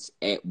pronounced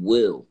at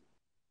will.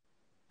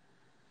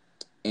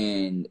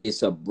 And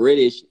it's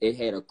it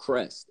had a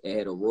crest. It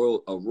had a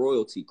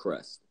royalty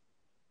crest.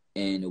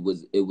 And it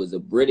was a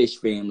British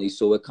family.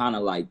 So it kind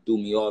of like threw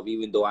me off,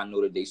 even though I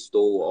know that they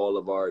stole all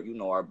of our,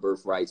 our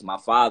birthrights. My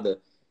father,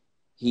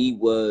 he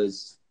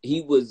was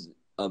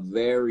a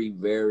very,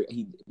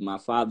 my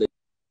father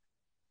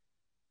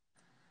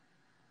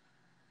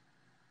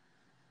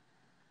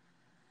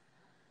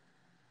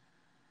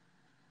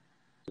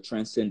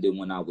transcended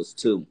when I was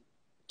 2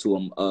 to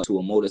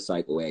a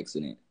motorcycle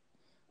accident.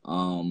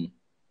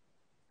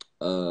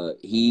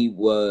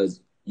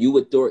 You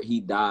would thought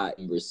he died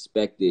and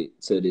respected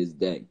to this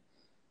day.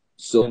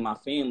 So my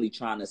family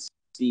trying to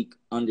seek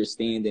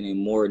understanding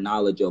and more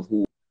knowledge of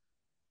who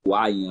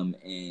I am,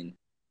 and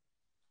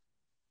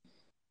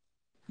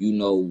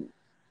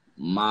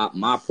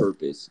my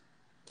purpose.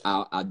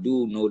 I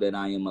do know that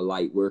I am a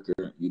light worker.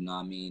 You know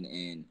what I mean,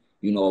 and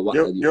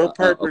Your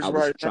purpose I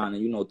was right now. trying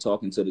to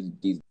talking to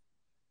these.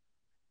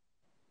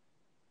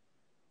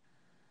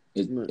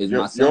 Is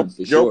my son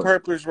for Your sure.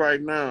 purpose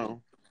right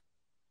now.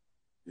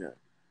 Yeah.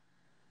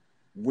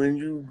 When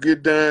you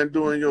get done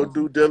doing your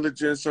due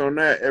diligence on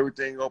that,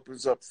 everything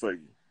opens up for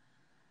you.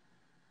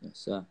 Yes,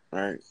 sir. All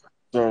right.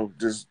 So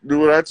just do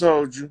what I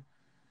told you.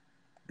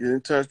 Get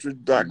in touch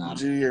with Dr.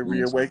 G at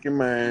Reawaken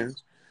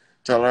Minds.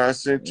 Tell her I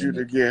sent you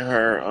to get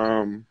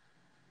her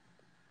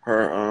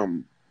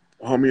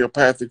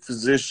homeopathic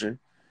physician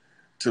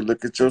to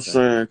look at your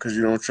son, because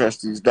you don't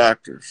trust these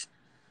doctors.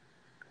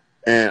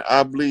 And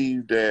I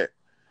believe that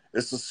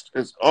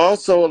it's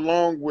also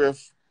along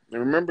with, and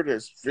remember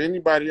this, for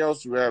anybody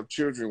else who have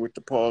children with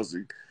the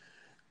palsy,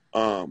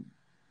 the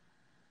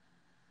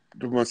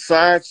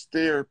massage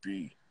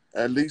therapy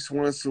at least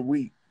once a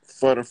week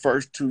for the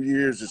first 2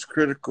 years is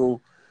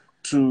critical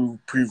to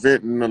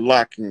preventing the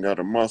locking of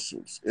the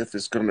muscles. If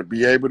it's going to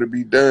be able to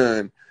be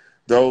done,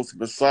 those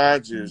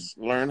massages,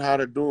 learn how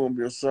to do them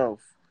yourself,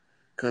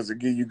 because it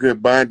gives you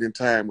good bonding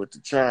time with the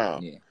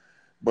child. Yeah.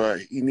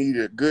 But you need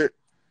a good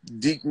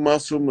deep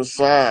muscle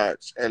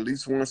massage at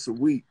least once a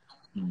week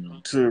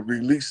to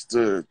release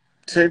the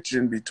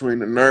tension between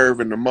the nerve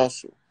and the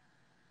muscle.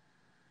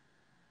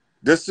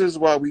 This is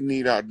why we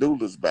need our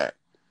doulas back.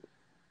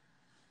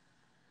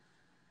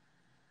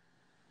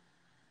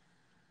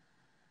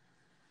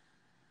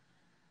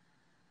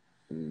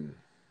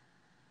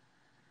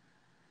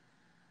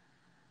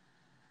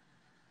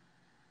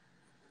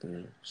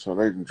 So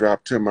they can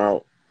drop him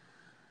out.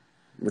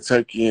 I'm going to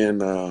take you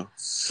in,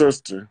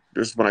 sister.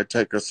 This might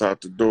take us out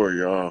the door,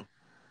 y'all.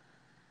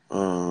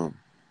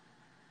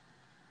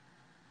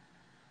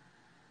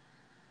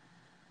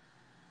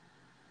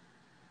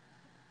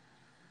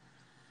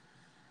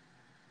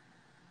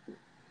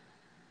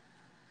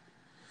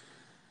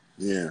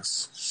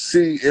 Yes.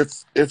 See,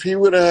 if he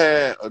would have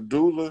had a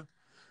doula,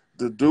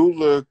 the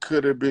doula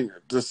could have been,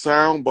 the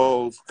sound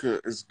bowls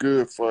is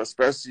good for,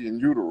 especially in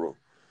utero.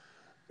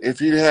 If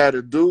he had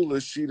a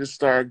doula, she'd have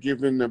started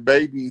giving the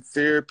baby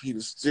therapy to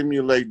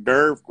stimulate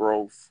nerve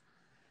growth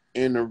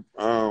when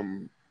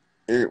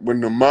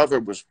the mother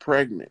was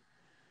pregnant,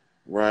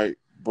 right?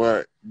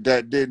 But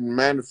that didn't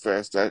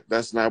manifest.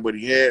 That's not what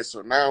he had.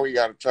 So now he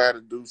got to try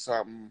to do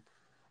something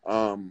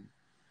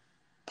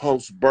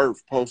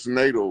post-birth,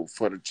 postnatal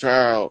for the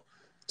child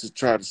to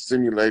try to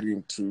stimulate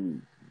him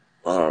to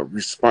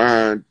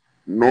respond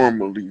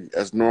normally,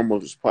 as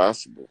normal as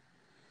possible.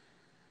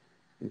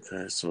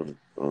 Okay, so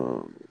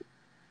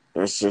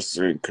that's just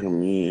it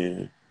come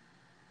in.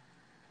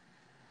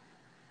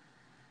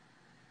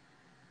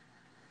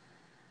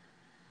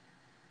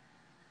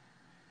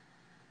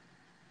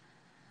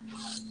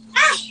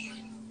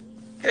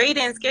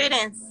 Greetings.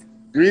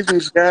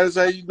 Greetings, guys.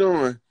 How you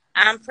doing?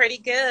 I'm pretty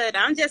good.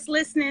 I'm just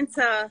listening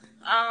to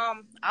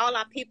all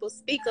our people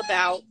speak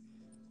about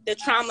the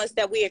traumas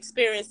that we're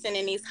experiencing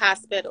in these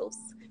hospitals.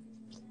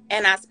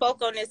 And I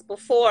spoke on this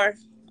before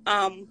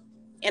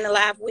in a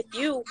live with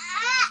you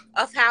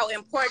of how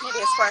important it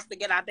is for us to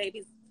get our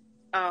babies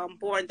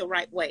born the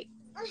right way.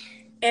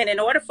 And in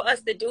order for us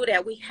to do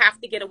that, we have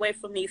to get away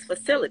from these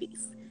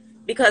facilities,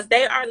 because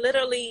they are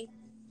literally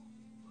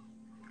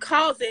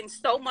causing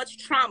so much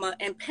trauma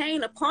and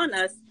pain upon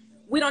us,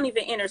 we don't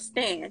even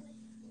understand.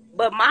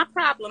 But my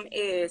problem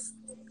is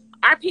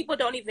our people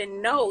don't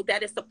even know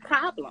that it's a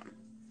problem.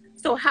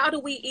 So how do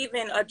we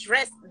even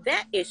address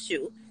that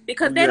issue?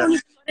 Because they don't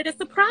even know that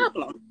it's a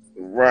problem.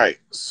 Right.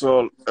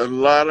 So a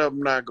lot of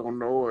them not going to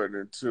know it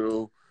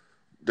until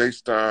they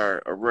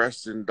start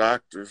arresting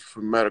doctors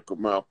for medical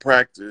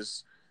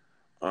malpractice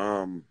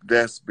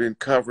that's been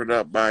covered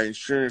up by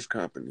insurance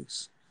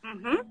companies.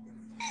 Mm-hmm.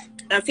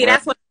 And see, Right?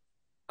 that's what.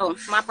 Oh,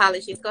 my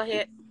apologies. Go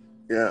ahead.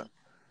 Yeah.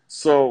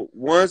 So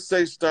once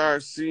they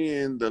start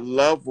seeing the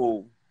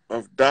level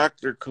of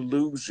doctor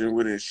collusion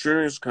with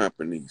insurance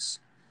companies,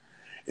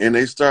 and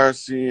they start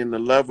seeing the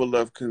level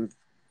of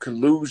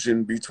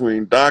collusion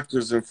between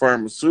doctors and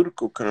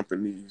pharmaceutical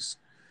companies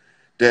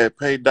that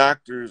pay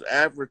doctors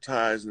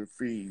advertising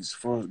fees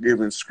for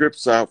giving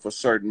scripts out for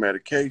certain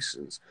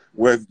medications,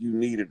 whether you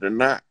need it or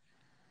not.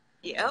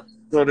 Yep.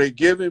 So they're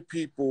giving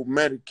people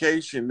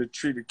medication to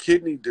treat a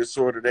kidney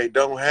disorder they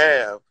don't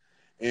have,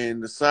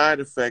 and the side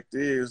effect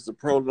is the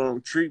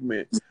prolonged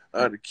treatment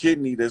of the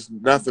kidney. There's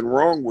nothing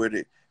wrong with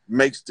it.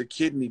 Makes the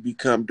kidney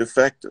become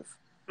defective.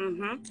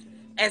 Mm-hmm.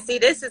 And see,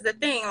 this is the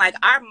thing. Like,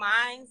 our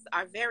minds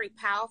are very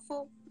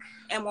powerful,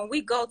 and when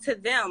we go to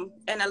them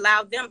and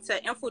allow them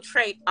to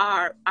infiltrate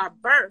our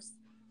births,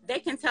 they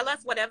can tell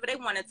us whatever they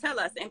want to tell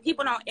us. And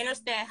people don't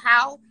understand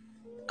how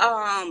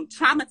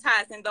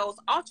traumatizing those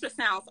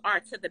ultrasounds are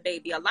to the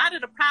baby. A lot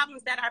of the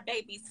problems that our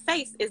babies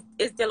face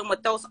is dealing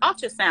with those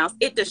ultrasounds.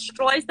 It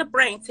destroys the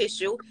brain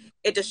tissue.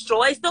 It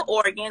destroys the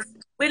organs.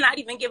 We're not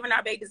even giving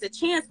our babies a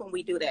chance when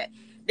we do that.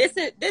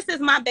 This is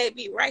my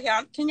baby right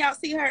here. Can y'all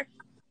see her?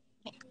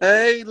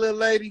 Hey, little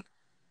lady.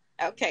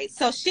 Okay,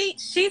 so she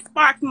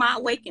sparked my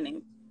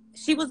awakening.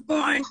 She was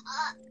born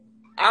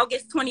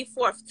August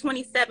 24th,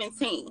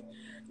 2017.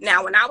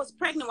 Now, when I was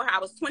pregnant with her, I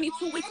was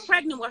 22 weeks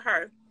pregnant with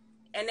her.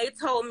 And they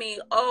told me,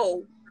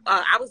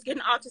 I was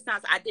getting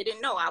ultrasounds. I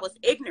didn't know. I was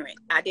ignorant.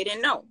 I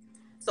didn't know.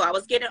 So I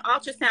was getting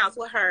ultrasounds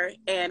with her.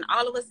 And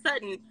all of a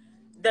sudden,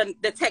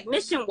 the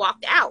technician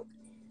walked out.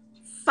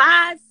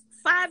 Five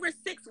or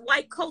six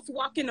white coats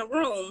walk in the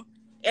room.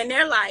 And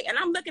they're like, and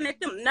I'm looking at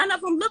them. None of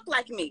them look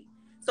like me.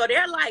 So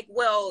they're like,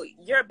 well,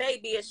 your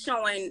baby is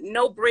showing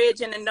no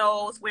bridge in the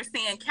nose. We're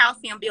seeing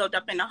calcium build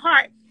up in the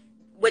heart,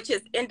 which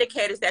is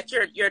indicators that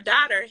your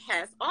daughter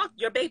has,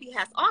 your baby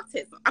has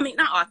autism. I mean,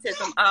 not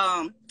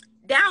autism,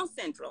 Down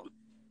syndrome.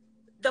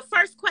 The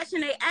first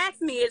question they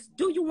asked me is,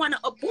 do you want to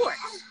abort?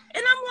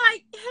 And I'm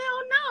like,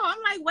 hell no.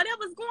 I'm like,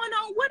 whatever's going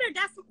on with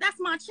her, that's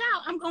my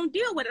child. I'm going to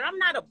deal with it. I'm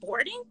not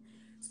aborting.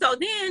 So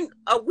then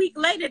a week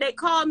later, they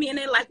called me and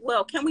they're like,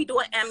 well, can we do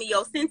an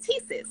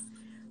amniocentesis?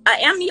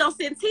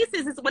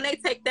 Amniocentesis is when they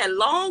take that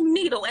long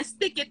needle and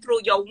stick it through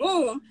your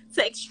womb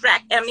to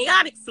extract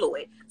amniotic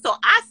fluid. So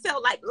I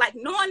felt like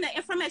knowing the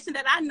information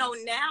that I know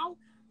now,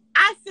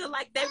 I feel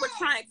like they were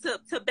trying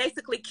to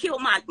basically kill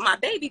my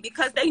baby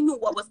because they knew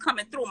what was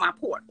coming through my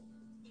port.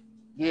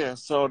 Yeah,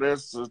 so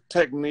there's a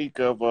technique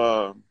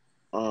of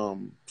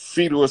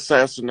fetal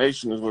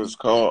assassination is what it's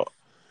called.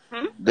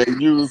 Hmm? They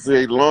use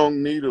a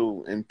long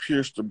needle and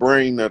pierce the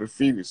brain of the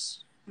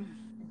fetus.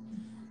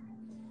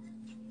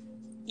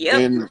 Yep.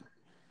 And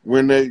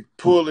when they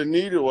pull the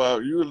needle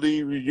out, you'll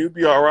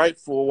be all right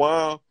for a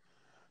while.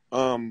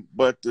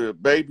 But the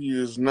baby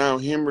is now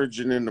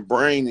hemorrhaging in the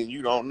brain and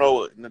you don't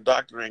know it, and the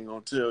doctor ain't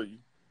gonna tell you.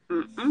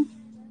 Mm-mm.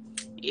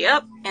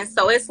 Yep. And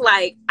so it's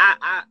like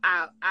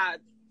I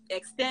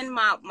extend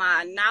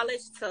my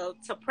knowledge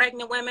to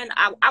pregnant women.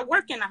 I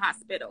work in a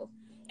hospital,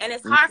 and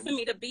it's hard for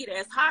me to be there.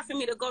 It's hard for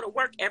me to go to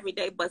work every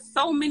day, but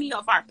so many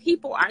of our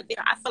people are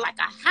there. I feel like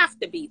I have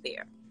to be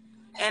there.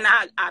 And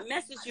I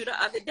messaged you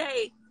the other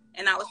day,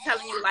 and I was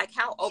telling you like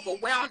how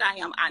overwhelmed I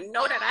am. I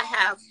know that I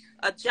have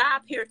a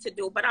job here to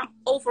do, but I'm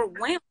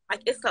overwhelmed.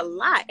 Like, it's a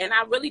lot, and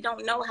I really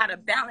don't know how to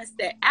balance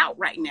that out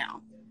right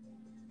now.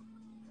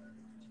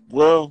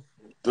 Well,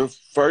 the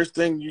first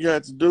thing you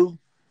have to do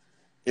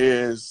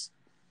is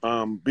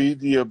be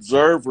the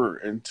observer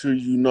until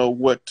you know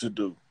what to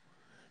do.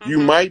 Mm-hmm. You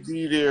might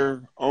be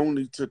there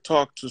only to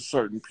talk to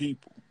certain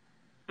people.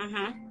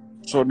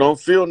 Mm-hmm. So don't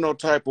feel no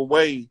type of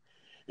way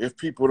if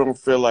people don't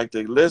feel like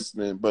they're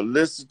listening, but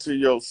listen to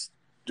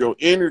your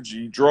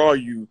energy draw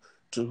you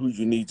to who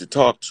you need to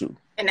talk to.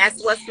 And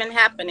that's what's been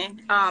happening.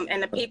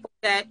 And the people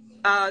that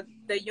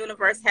the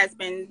universe has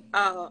been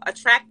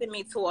attracting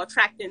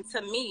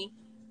to me,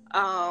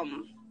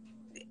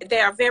 they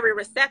are very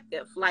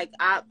receptive. Like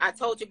I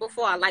told you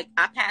before, I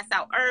pass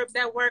out herbs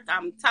at work.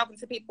 I'm talking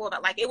to people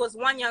about, like, it was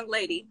one young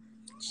lady.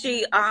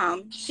 She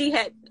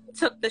had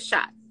took the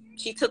shot.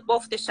 She took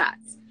both the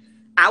shots.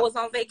 I was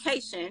on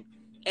vacation,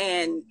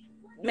 and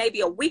maybe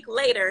a week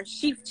later,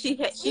 she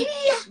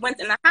went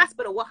in the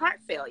hospital with heart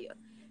failure.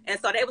 And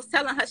so they was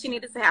telling her she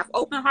needed to have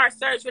open heart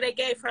surgery. They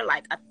gave her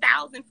like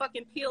 1,000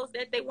 fucking pills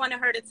that they wanted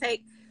her to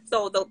take.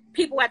 So the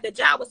people at the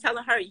job was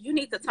telling her, you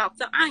need to talk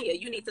to Anya.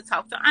 You need to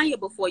talk to Anya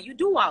before you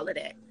do all of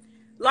that.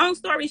 Long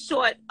story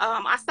short,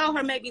 I saw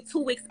her maybe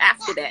 2 weeks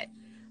after that.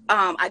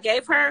 I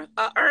gave her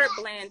a herb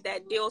blend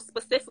that deals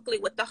specifically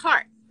with the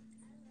heart.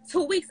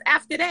 2 weeks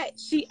after that,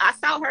 I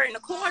saw her in the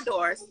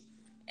corridors,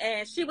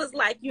 and she was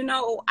like,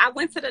 I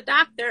went to the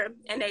doctor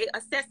and they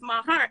assessed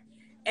my heart,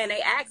 And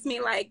they asked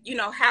me, like, you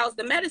know, how's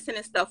the medicine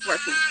and stuff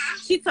working?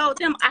 She told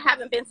them, I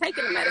haven't been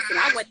taking the medicine.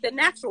 I went the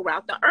natural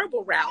route, the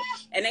herbal route.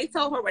 And they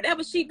told her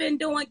whatever she been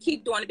doing,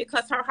 keep doing it,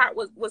 because her heart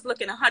was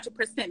looking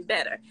 100%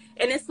 better.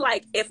 And it's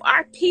like, if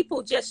our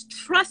people just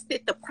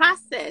trusted the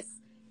process,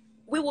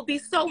 we will be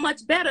so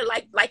much better.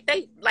 Like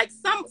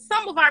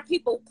some of our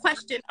people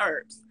question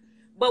herbs,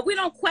 but we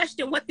don't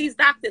question what these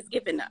doctors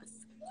giving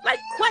us. Like,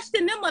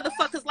 question them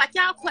motherfuckers like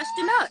y'all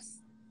question us.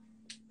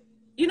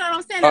 You know what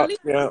I'm saying? At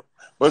least Yeah.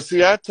 But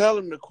see, I tell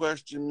them to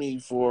question me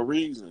for a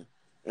reason.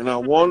 And I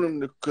want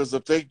them to, because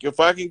if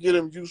I can get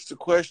them used to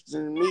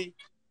questioning me,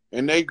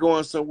 and they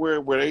going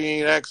somewhere where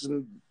they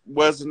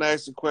wasn't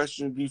asking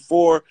questions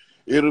before,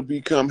 it'll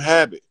become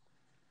habit.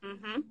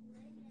 Mm-hmm.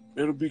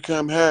 It'll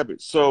become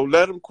habit. So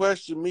let them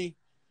question me.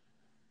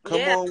 Come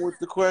Yeah. on with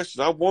the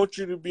question. I want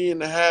you to be in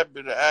the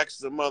habit of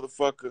asking the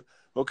motherfucker,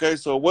 okay,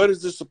 so what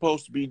is this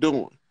supposed to be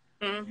doing?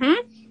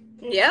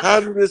 Mm-hmm. Yep. How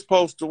is this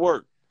supposed to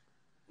work?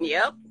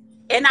 Yep.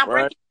 And I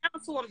break Right? it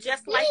down to them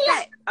just like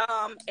that.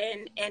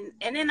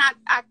 And then I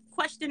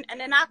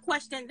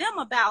question them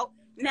about,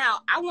 now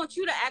I want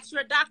you to ask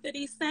your doctor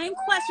these same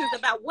questions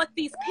about what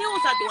these pills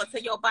are doing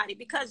to your body,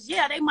 because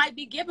yeah, they might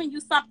be giving you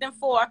something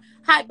for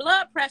high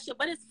blood pressure,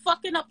 but it's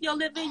fucking up your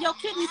liver and your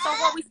kidney. So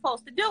what are we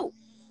supposed to do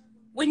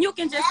when you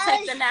can just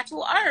take the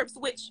natural herbs,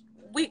 which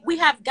we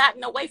have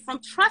gotten away from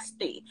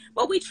trusting,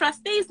 but we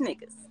trust these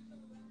niggas.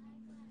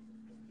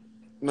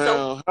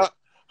 Now,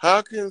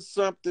 how can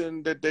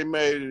something that they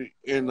made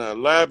in a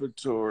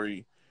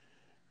laboratory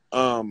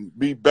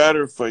be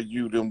better for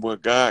you than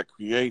what God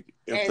created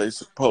if they're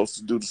supposed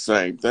to do the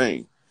same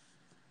thing?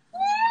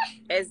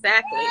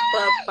 Exactly.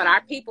 But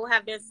our people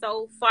have been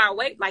so far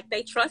away. Like,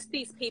 they trust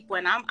these people,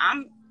 and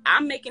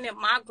I'm making it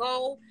my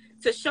goal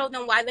to show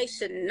them why they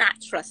should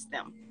not trust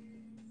them.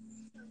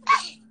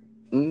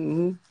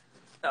 Mm-hmm.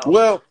 So.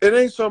 Well, it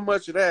ain't so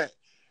much of that.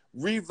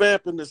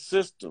 Revamping the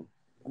system.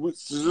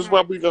 This is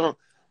why we're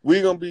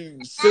gonna be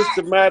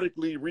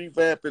systematically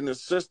revamping the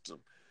system.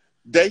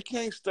 They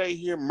can't stay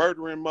here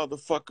murdering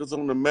motherfuckers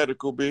on the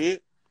medical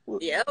bed.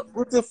 Yep.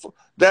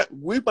 That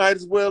we might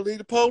as well leave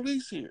the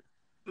police here.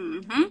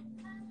 Mm-hmm.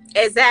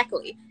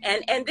 Exactly.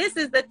 And this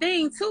is the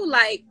thing too.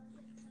 Like,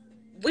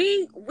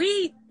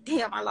 we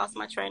damn, I lost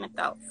my train of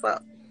thought.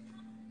 Fuck.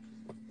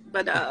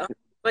 But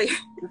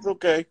it's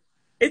okay.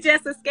 It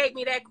just escaped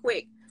me that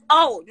quick.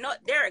 Oh no,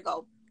 there it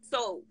go.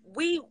 So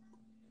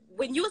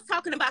when you was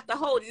talking about the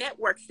whole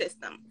network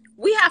system,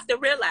 we have to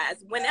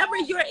realize whenever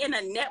you're in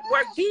a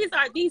network, these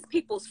are these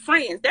people's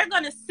friends. They're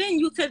going to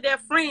send you to their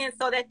friends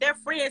so that their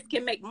friends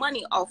can make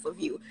money off of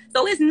you.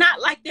 So it's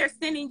not like they're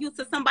sending you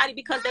to somebody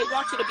because they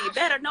want you to be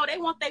better. No, they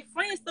want their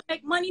friends to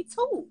make money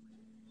too.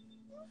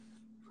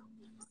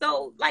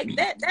 So like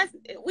that's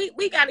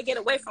we got to get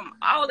away from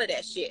all of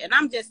that shit. And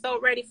I'm just so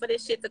ready for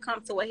this shit to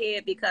come to a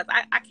head because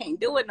I can't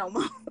do it no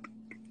more.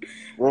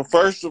 Well,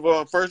 first of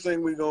all, first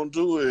thing we're going to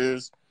do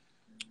is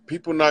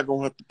people not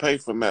going to have to pay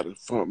for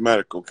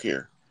medical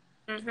care.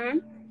 Mm-hmm.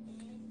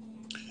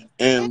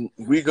 And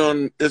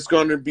it's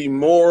going to be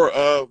more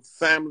of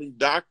family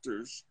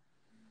doctors,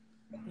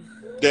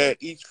 that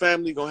each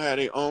family going to have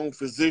their own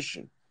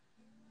physician.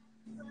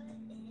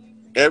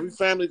 Every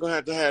family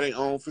going to have their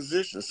own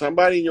physician.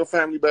 Somebody in your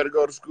family better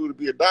go to school to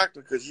be a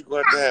doctor, because you're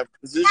going to have a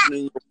physician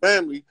in your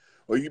family,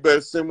 or you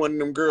better send one of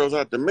them girls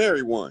out to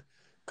marry one,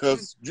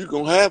 because you're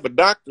going to have a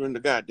doctor in the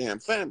goddamn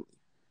family.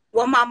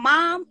 Well, my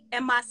mom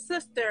and my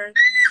sister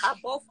are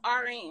both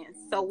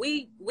RNs, so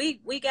we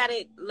got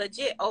it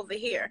legit over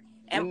here,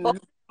 and both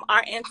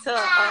are into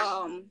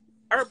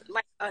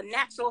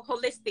natural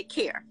holistic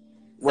care.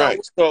 Right.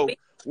 So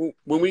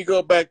when we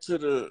go back to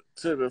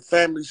the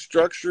family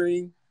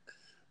structuring,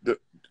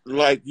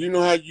 like, you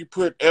know how you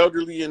put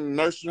elderly in a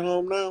nursing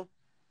home now?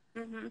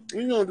 Mm-hmm.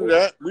 We don't do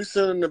that. We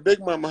send them to Big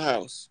Mama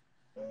house.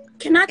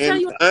 Can I tell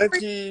you?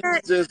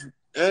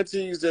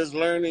 Aunties that's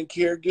learning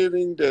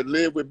caregiving that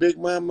live with Big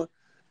Mama,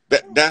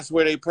 that's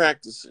where they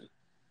practicing.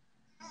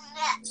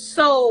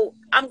 So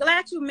I'm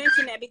glad you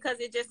mentioned that, because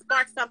it just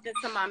sparked something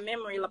to my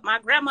memory. My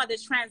grandmother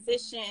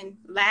transitioned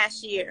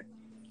last year,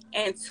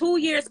 and 2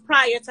 years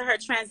prior to her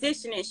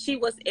transitioning, she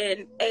was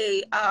in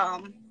a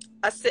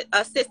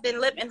assisted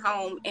living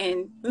home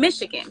in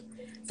Michigan.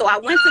 So I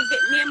went to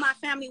me and my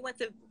family went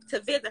to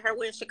visit her.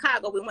 We're in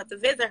Chicago. We went to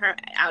visit her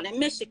out in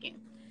Michigan.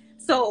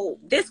 So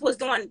this was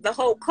during the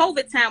whole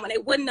COVID time when they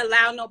wouldn't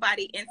allow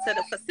nobody into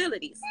the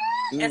facilities.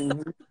 Mm-hmm. And so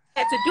what we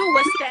had to do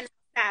was stand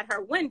outside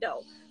her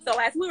window. So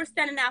as we were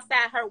standing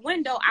outside her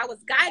window, I was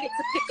guided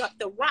to pick up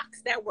the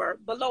rocks that were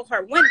below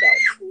her window.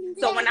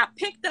 So when I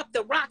picked up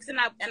the rocks and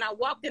I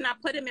walked in, I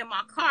put them in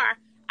my car,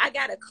 I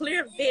got a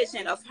clear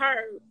vision of her,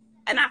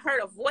 and I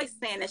heard a voice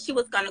saying that she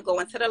was going to go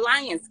into the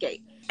Lions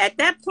Gate. At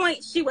that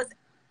point, she was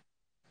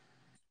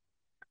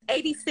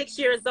 86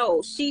 years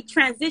old. She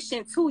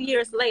transitioned 2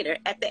 years later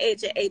at the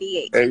age of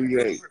 88.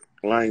 88,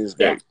 Lions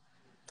Gate. Yeah.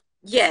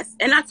 Yes.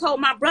 And I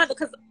told my brother,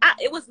 because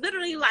it was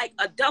literally like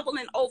a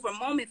doubling over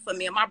moment for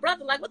me. And my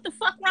brother like, what the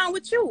fuck wrong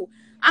with you?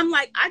 I'm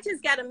like, I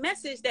just got a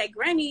message that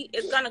Granny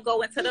is going to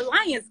go into the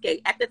Lion's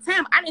Gate. At the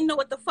time, I didn't know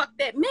what the fuck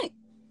that meant.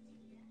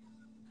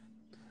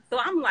 So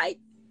I'm like,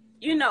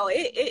 you know,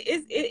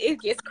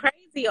 it gets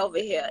crazy over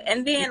here.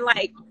 And then,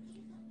 like,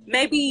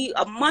 maybe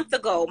a month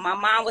ago, my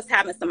mom was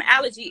having some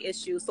allergy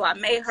issues. So I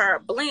made her a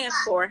blend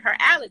for her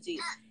allergies.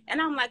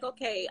 And I'm like,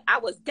 okay, I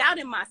was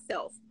doubting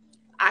myself.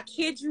 I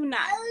kid you not.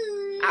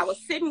 I was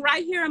sitting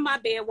right here in my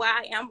bed where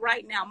I am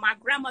right now. My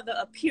grandmother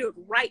appeared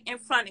right in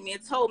front of me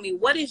and told me,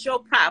 what is your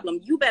problem?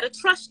 You better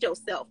trust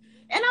yourself.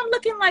 And I'm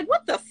looking like,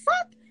 what the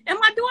fuck? And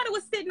my daughter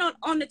was sitting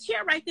on the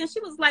chair right there. She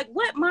was like,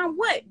 what, Mom,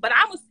 what? But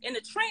I was in a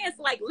trance,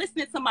 like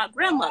listening to my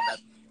grandmother.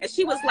 And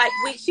she was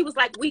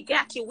like, we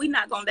got you. We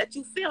not going to let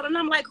you feel. And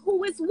I'm like,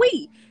 who is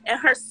we? And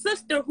her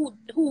sister who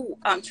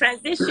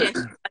transitioned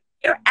a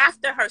year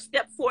after her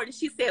stepped forward. And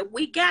she said,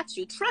 we got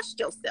you.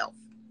 Trust yourself.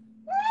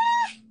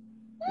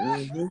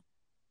 Mm-hmm.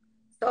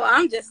 So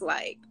I'm just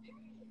like,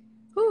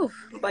 whew.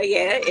 But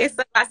yeah, it's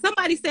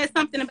somebody said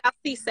something about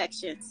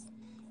C-sections.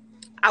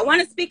 I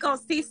want to speak on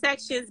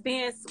C-sections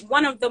being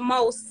one of the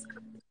most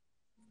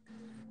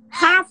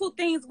harmful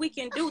things we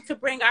can do to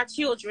bring our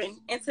children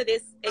into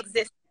this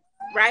existence,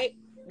 right?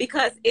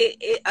 Because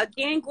it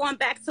again, going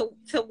back to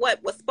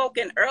what was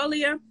spoken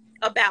earlier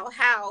about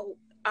how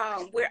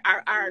where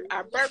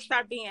our births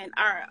are being,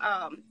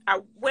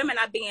 our women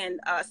are being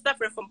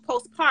suffering from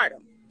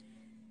postpartum.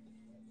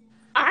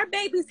 Our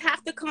babies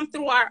have to come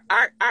through our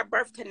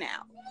birth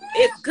canal.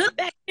 It's good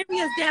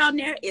bacteria down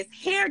there. It's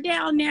hair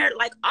down there.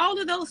 Like all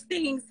of those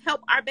things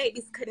help our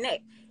babies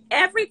connect.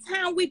 Every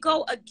time we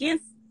go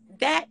against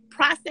that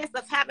process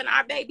of having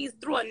our babies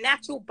through a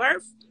natural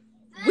birth,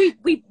 we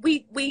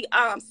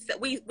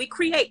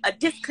create a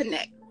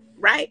disconnect,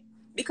 right?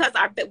 Because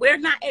we're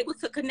not able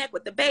to connect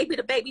with the baby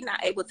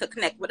not able to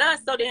connect with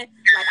us. So then,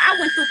 like, I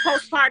went through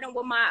postpartum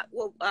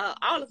with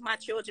all of my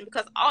children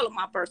because all of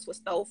my births were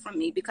stolen from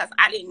me because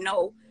I didn't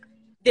know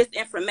this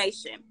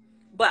information.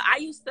 But I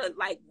used to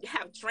like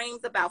have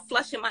dreams about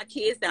flushing my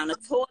kids down the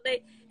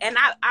toilet, and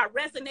I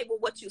resonate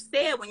with what you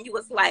said when you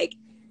was like,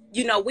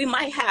 you know, we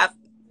might have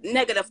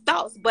negative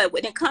thoughts, but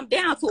when it come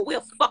down to it,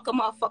 we'll fuck a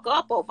motherfucker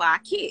up over our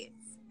kids.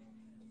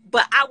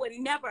 But I would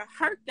never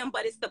hurt them.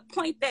 But it's the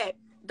point that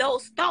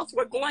those thoughts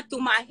were going through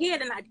my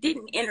head and I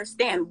didn't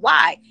understand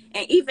why.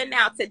 And even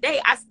now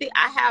today, I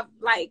have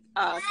like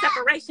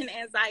separation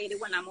anxiety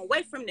when I'm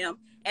away from them.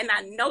 And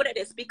I know that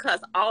it's because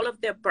all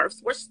of their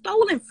births were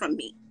stolen from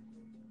me.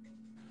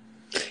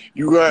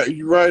 You're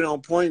right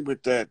on point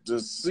with that. The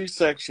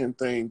C-section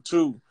thing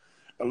too.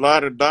 A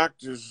lot of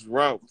doctors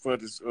root for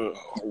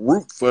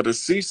the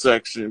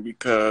C-section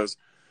because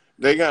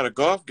they got a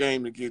golf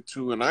game to get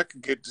to, and I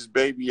could get this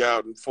baby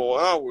out in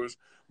 4 hours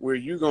where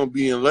you're going to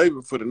be in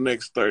labor for the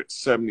next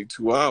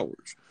 72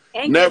 hours.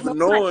 Never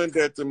knowing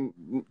that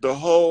the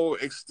whole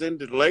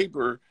extended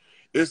labor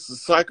is the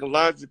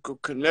psychological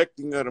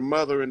connecting of the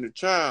mother and the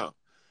child.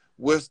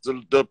 With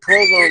the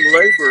prolonged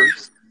labor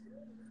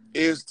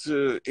is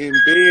to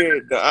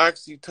embed the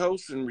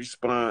oxytocin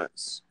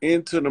response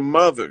into the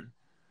mother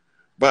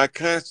by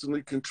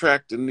constantly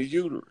contracting the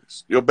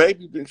uterus. Your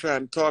baby been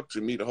trying to talk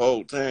to me the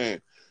whole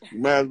time. You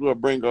might as well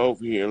bring her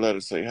over here and let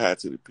her say hi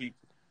to the people.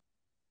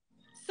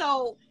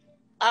 So,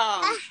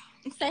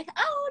 say,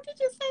 oh, did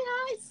you say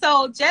hi?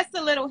 So, just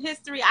a little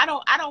history. I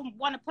don't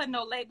want to put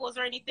no labels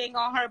or anything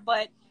on her,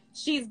 but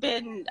she's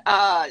been,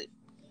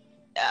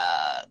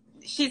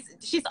 she's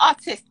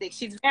autistic.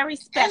 She's very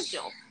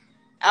special,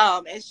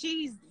 and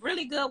she's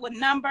really good with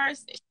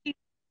numbers.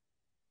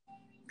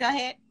 Go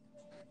ahead.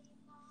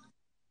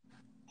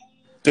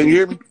 Can you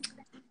hear me?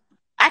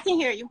 I can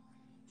hear you.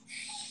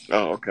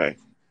 Oh, okay.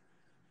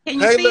 Can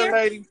you see her?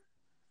 Lady.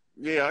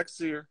 Yeah, I can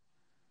see her.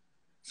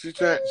 She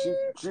trying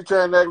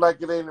to act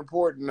like it ain't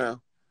important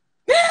now.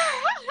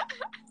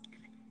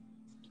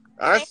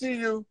 I see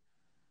you.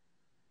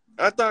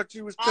 I thought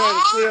you was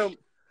trying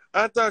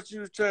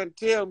to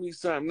tell me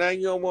something. Now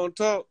you don't want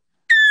to talk.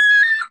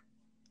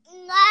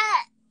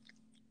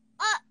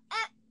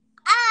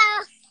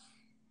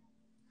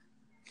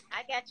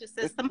 I got you,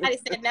 sis. Somebody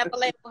said never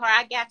label her.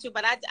 I got you,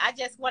 but I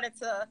just wanted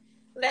to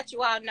let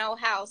you all know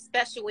how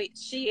special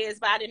she is,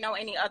 but I didn't know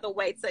any other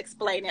way to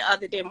explain it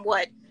other than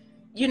what,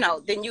 you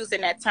know, than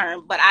using that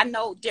term. But I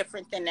know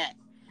different than that.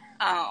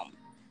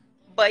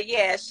 But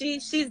yeah,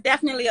 she's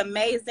definitely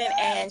amazing,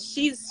 and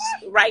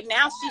right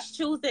now she's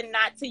choosing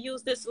not to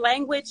use this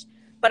language.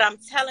 But I'm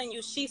telling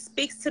you, she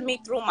speaks to me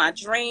through my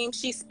dreams.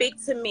 She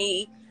speaks to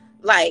me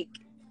like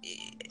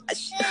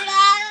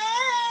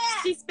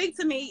she speaks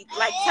to me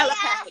like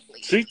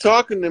telepathically. She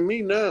talking to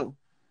me now.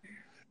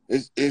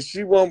 And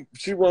she want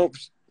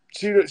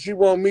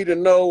me to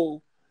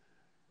know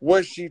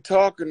what she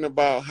talking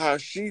about, how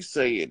she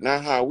say it,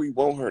 not how we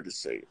want her to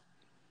say it.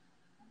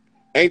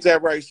 Ain't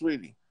that right,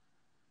 sweetie?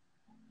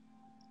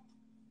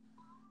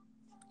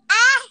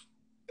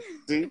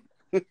 See?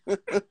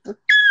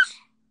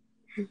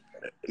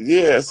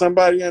 Yeah,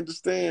 somebody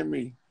understand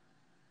me.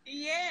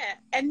 Yeah,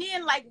 and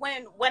then like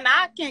when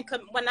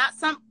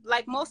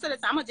most of the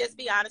time, I'm gonna just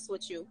be honest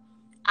with you,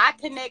 I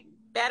connect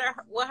better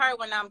with her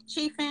when I'm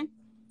chiefing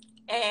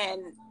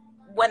And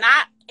when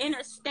I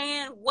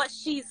understand what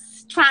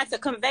she's trying to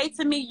convey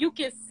to me, you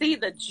can see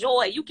the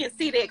joy. You can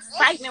see the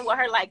excitement with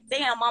her. Like,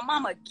 damn, my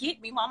mama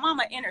get me. My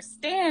mama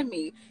understand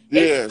me.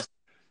 Yes.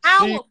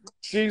 It's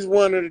She's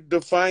one of the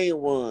defiant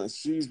ones.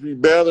 She's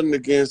rebelling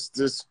against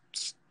this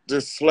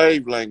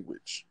slave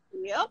language.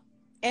 Yep.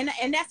 And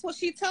that's what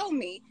she told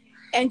me.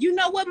 And you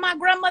know what, when my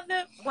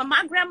grandmother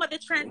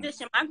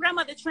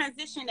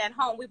transitioned at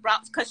home,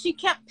 because she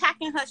kept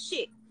packing her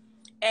shit.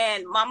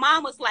 And my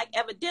mom was like,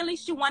 evidently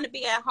she wanted to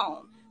be at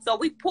home. So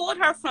we pulled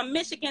her from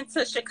Michigan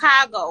to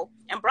Chicago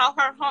and brought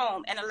her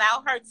home and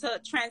allowed her to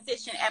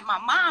transition at my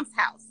mom's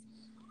house.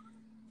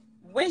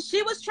 When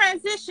she was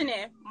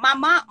transitioning,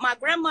 my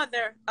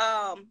grandmother,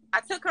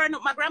 I took her,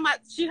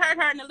 she heard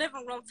her in the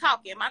living room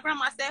talking. My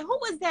grandma said, who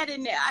is that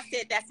in there? I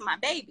said, that's my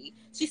baby.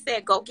 She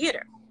said, go get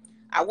her.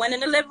 I went in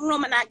the living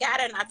room and I got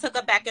her and I took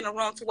her back in the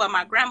room to where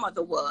my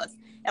grandmother was.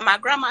 And my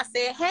grandma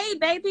said, hey,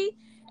 baby.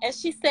 And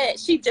she said,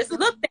 she just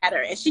looked at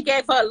her and she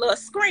gave her a little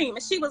scream.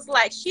 And she was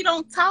like, she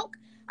don't talk?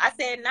 I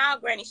said, nah,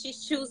 Granny,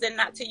 she's choosing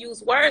not to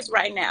use words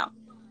right now.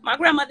 My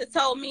grandmother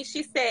told me,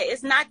 she said,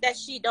 it's not that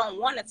she don't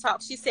want to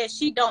talk. She said,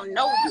 she don't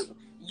know you.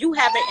 You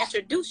haven't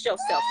introduced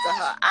yourself to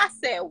her. I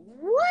said,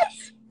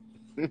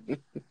 what?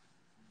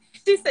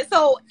 She said,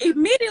 so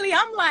immediately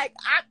I'm like,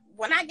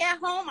 when I got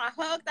home, I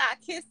hugged her, I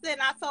kissed her,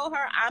 and I told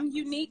her, I'm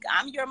unique.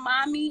 I'm your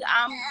mommy.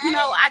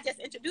 I just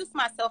introduced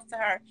myself to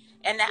her.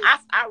 And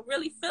I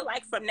really feel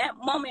like from that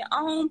moment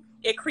on,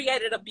 it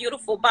created a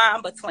beautiful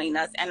bond between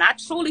us. And I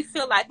truly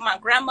feel like my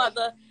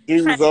grandmother...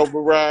 She was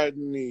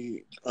overriding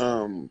the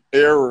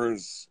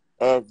errors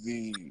of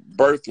the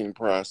birthing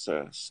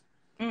process.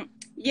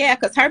 Yeah,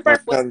 because her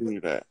birth was... I'm telling you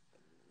that.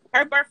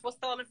 Her birth was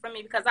stolen from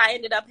me because I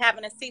ended up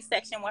having a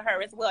C-section with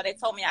her as well. They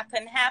told me I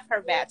couldn't have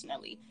her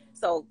vaginally.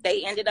 So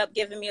they ended up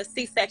giving me a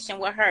C-section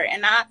with her.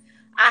 And I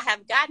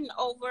have gotten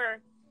over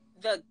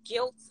the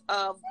guilt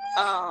of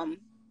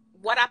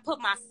what I put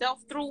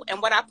myself through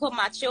and what I put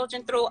my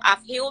children through.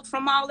 I've healed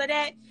from all of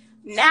that.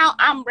 Now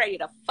I'm ready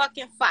to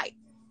fucking fight.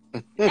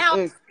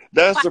 Now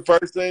that's the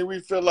first thing we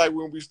feel like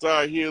when we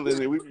start healing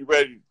and we be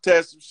ready to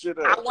test some shit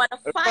up. I want to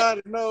fight. If I'd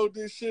have known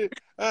this shit,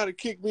 I'd have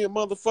kicked me a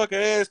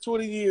motherfucking ass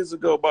 20 years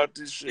ago about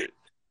this shit.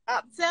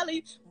 I'm telling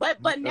you.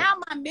 But now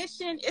my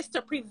mission is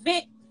to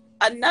prevent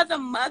another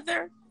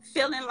mother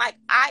feeling like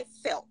I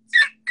felt.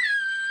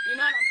 You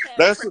know what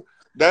I'm saying?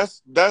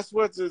 That's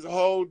what this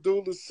whole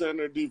doula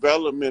center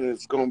development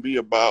is going to be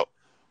about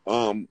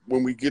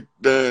when we get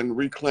done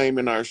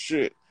reclaiming our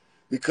shit.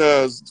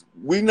 Because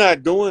we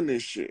not doing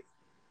this shit.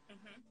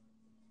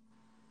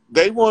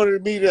 They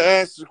wanted me to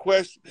ask the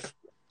question.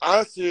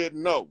 I said,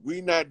 no,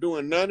 we not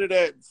doing none of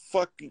that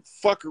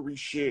fuckery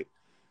shit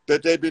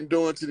that they've been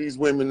doing to these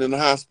women in the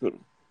hospital.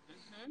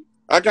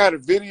 I got a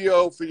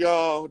video for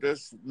y'all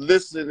that's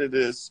listening to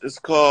this. It's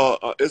called,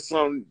 it's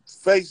on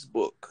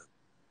Facebook.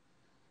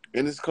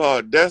 And it's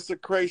called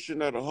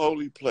Desecration of the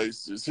Holy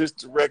Places,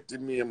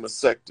 Hysterectomy and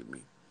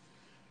Mastectomy.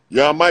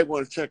 Y'all might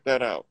want to check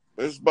that out.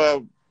 It's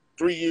about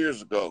 3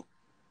 years ago.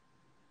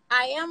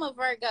 I am a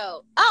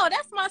Virgo. Oh,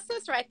 that's my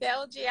sis right there,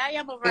 OG. I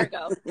am a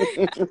Virgo.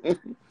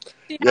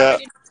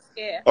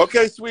 Yeah.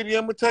 Okay, sweetie,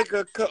 I'm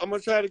gonna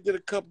try to get a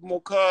couple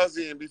more calls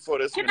in before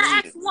this. Can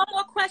I ask one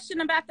more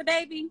question about the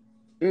baby?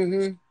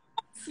 Mm-hmm.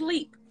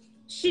 Sleep.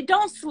 She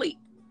don't sleep.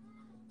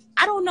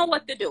 I don't know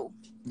what to do.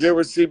 Give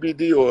her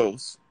CBD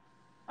oils.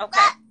 Okay.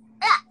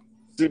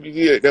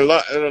 CBD, it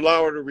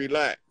allow her to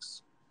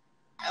relax.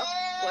 Okay.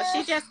 Well,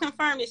 she just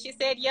confirmed it. She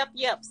said, yep.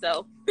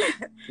 So,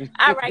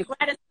 all right.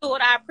 Gratitude.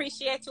 I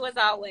appreciate you as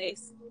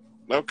always.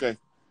 Okay.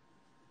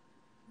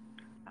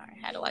 All right.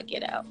 How do I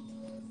get out?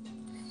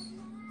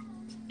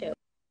 Ew.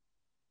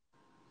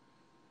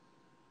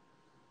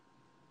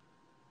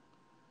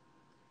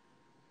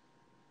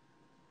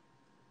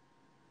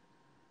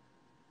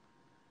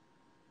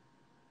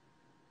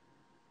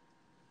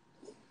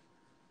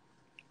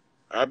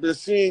 I've been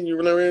seeing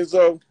you,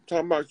 Lorenzo,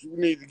 talking about you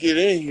need to get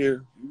in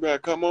here. You gotta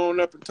come on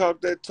up and talk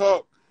that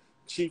talk.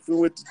 Chiefing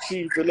with the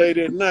chief for late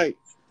at night.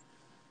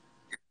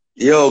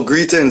 Yo,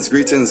 greetings.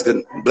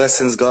 Good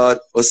blessings, God.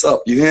 What's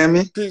up? You hear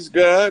me? Peace,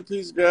 God.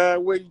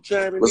 Where you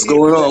chiming? What's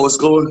going on? What's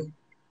going on?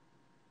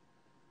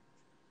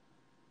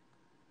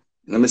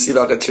 Let me see if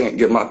I can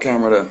get my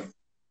camera to...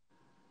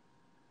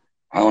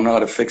 I don't know how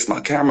to fix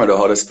my camera though,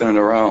 how to spin it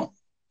around.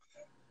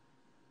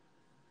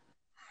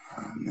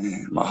 Oh,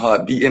 man, my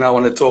heart beating. I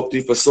want to talk to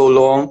you for so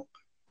long.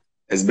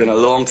 It's been a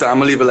long time. I'm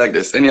going to leave it like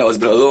this. Anyhow, it's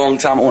been a long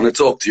time I want to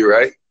talk to you,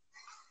 right?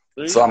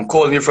 So I'm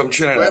calling you from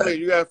Trinidad. Wait a minute,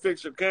 you got to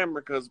fix your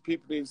camera because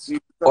people need to see.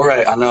 All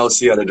right, I know.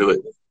 See how to do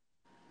it.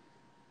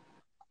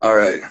 All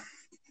right.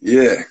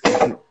 Yeah.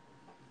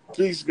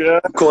 Peace,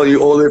 God. I'm calling you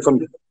all the way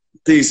from...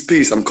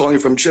 Peace. I'm calling you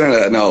from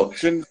Trinidad now.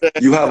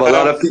 You have a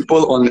lot of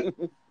people on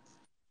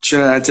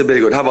Trinidad and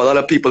Tobago. You have a lot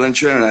of people in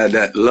Trinidad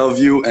that love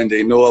you and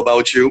they know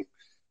about you.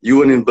 You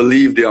wouldn't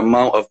believe the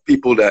amount of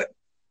people that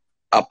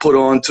I put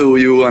on to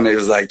you and it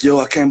was like, yo,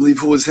 I can't believe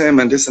who is him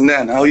and this and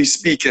that and how he's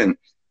speaking.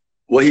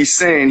 What he's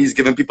saying, he's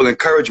giving people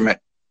encouragement.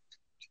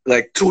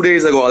 Like 2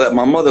 days ago, I let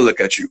my mother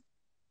look at you.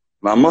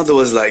 my mother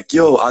was like,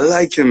 yo, I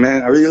like him,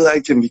 man. I really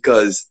like him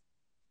because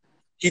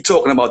he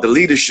talking about the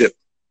leadership.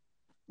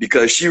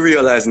 Because she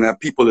realizing that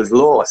people is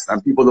lost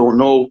and people don't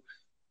know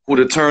who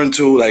to turn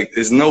to. Like,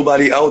 there's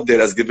nobody out there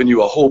that's giving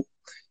you a hope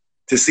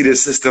to see the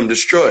system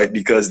destroyed,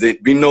 because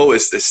we know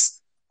it's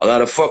a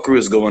lot of fuckery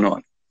is going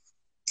on.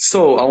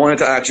 So I wanted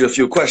to ask you a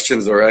few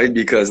questions, all right?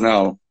 Because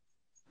now,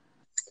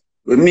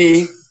 with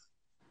me,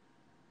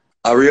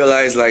 I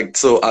realized, like,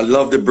 so I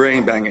love the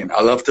brain banging.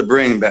 I love the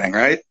brain bang,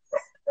 right?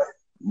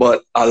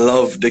 But I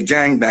love the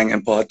gang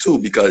banging part too,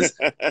 because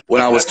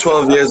when I was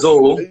 12 years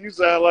old... You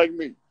sound like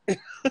me.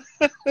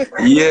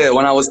 Yeah,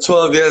 when I was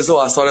 12 years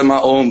old, I started my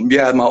own, we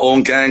had my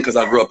own gang because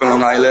I grew up in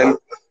Long Island.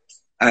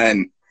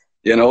 And,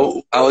 you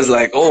know, I was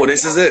like, oh,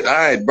 this is it. All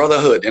right,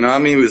 brotherhood. You know what I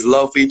mean? We was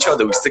love for each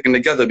other. We're sticking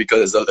together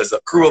because there's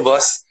a crew of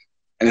us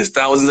and there's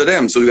thousands of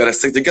them. So we got to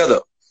stick together.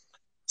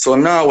 So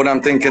now what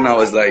I'm thinking now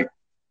is like,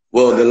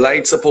 well, the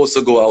light's supposed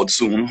to go out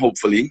soon,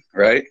 hopefully,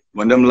 right?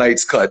 When them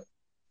lights cut,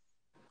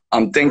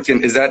 I'm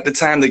thinking, is that the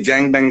time the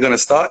gangbang going to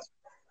start?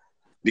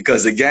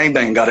 Because the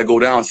gangbang got to go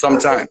down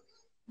sometime.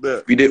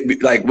 Look,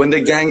 like when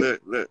the gang...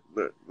 Look.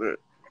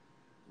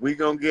 We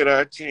gonna get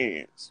our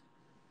chance.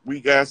 We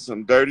got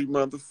some dirty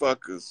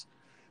motherfuckers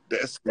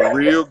that some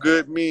real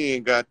good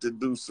men got to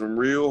do some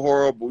real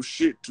horrible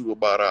shit to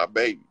about our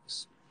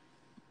babies.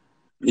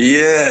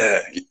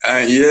 Yeah,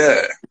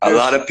 yeah. A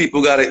lot of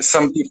people got it.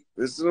 Some people...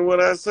 Listen to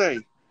what I say.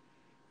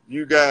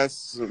 You got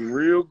some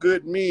real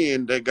good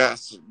men that got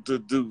to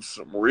do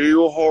some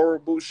real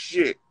horrible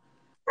shit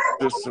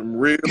to some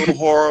real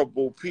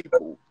horrible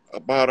people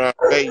about our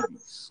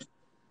babies.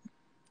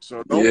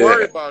 So don't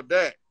worry about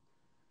that.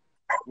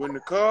 When the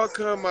call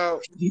come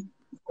out,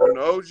 when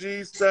the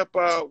OGs step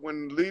out,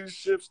 when the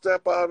leadership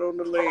step out on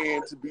the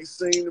land to be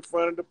seen in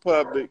front of the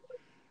public,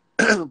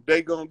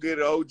 they gonna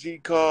get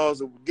OG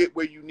calls and get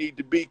where you need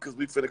to be, because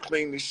we finna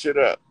clean this shit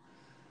up.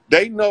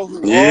 They know who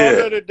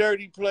all of the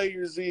dirty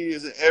players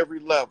is at every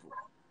level.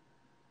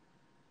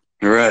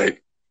 Right.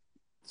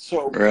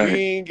 So we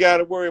ain't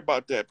gotta worry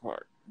about that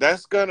part.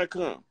 That's gonna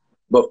come.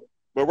 But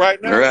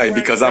right now,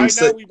 because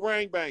now we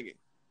brain banging.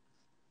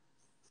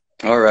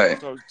 All right.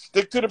 So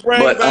stick to the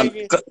brain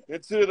banging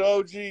until the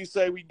OGs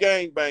say we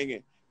gang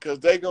banging, because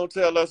they gonna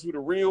tell us who the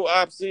real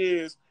ops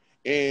is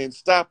and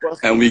stop us.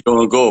 And we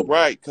gonna go.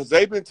 Right, because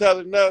they've been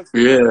telling us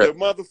the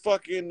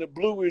motherfucker in the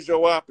blue is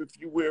your op if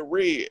you wear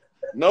red.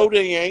 No,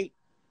 they ain't.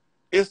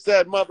 It's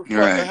that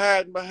motherfucker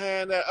hiding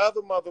behind that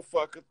other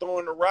motherfucker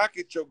throwing a rock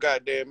at your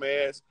goddamn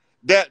ass.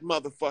 That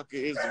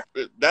motherfucker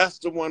that's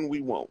the one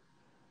we want.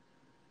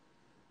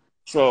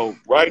 So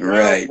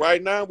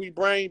right now we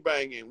brain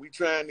banging. We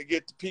trying to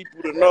get the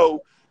people to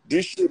know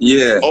this shit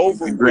is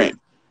over with.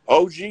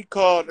 OG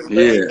called and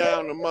laid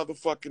down the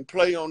motherfucking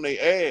play on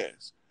their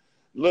ass.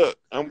 Look,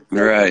 I'm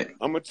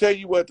gonna tell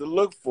you what to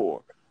look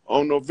for.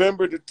 On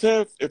November the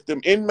 10th, if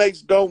them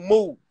inmates don't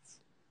move.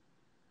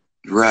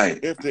 Right.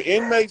 If the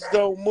inmates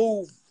don't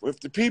move, if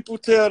the people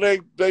tell they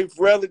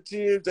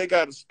relatives, they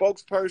got a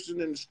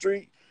spokesperson in the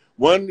street,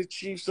 one of the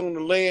chiefs on the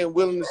land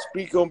willing to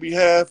speak on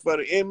behalf of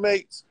the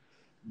inmates,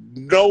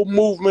 no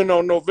movement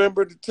on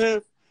November the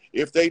 10th.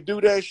 If they do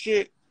that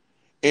shit,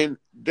 and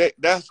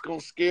that's going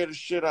to scare the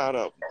shit out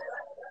of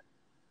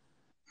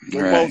them.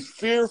 The most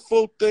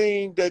fearful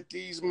thing that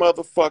these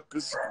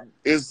motherfuckers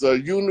is a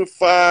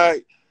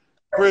unified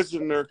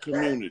prisoner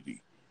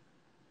community.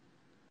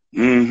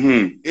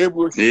 Mm-hmm. It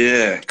was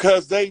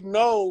because they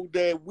know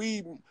that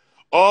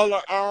all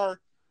of our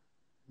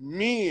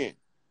men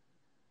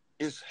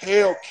is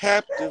held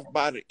captive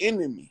by the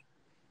enemy.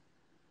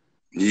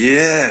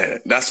 Yeah,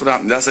 that's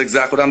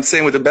exactly what I'm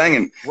saying with the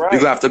banging. Right. We're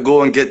gonna have to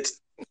go and get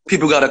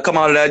people. Got to come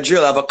out of that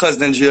jail. I have a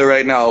cousin in jail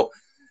right now,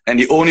 and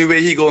the only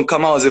way he gonna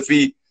come out is if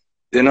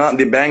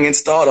the banging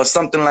start or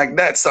something like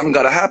that. Something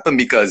gotta happen,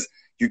 because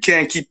you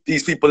can't keep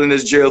these people in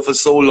this jail for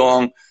so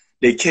long.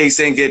 Their case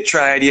ain't get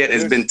tried yet.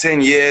 It's been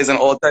 10 years and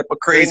all type of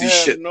crazy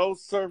shit. No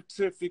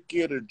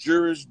certificate of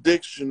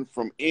jurisdiction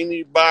from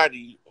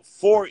anybody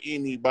for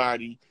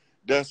anybody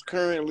that's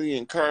currently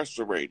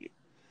incarcerated.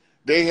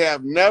 They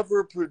have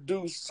never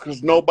produced,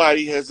 because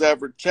nobody has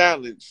ever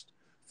challenged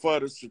for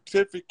the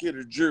certificate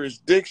of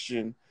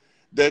jurisdiction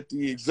that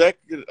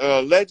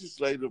the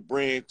legislative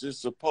branch is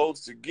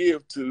supposed to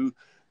give to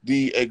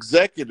the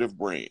executive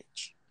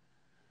branch.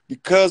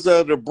 Because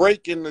of the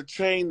break in the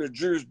chain of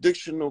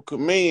jurisdictional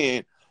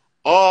command,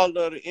 all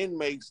of the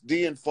inmates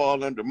then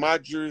fall under my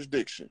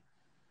jurisdiction,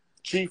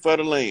 chief of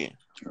the land.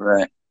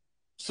 Right.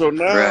 So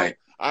now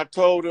I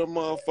told them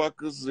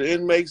motherfuckers,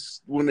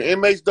 when the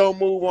inmates don't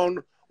move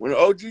on, when the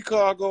OG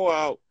car go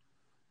out,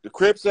 the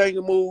Crips ain't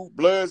gonna move,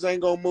 Bloods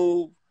ain't gonna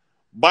move,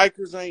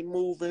 Bikers ain't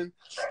moving,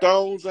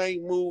 Stones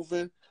ain't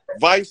moving,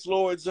 Vice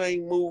Lords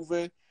ain't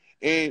moving.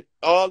 And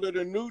all of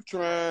the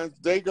neutrons,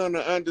 they gonna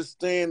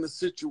understand the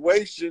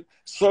situation,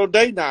 so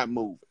they not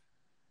moving.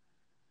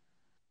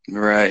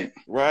 Right.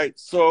 Right.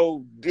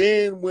 So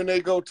then when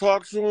they go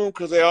talk to them,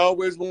 because they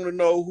always want to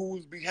know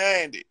who's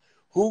behind it,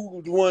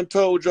 who the one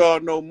told y'all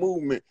no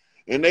movement,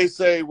 and they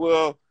say,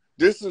 well,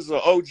 this is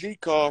an OG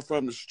call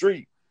from the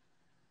street.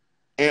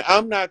 And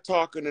I'm not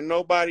talking to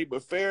nobody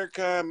but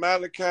Farrakhan,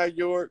 Malachi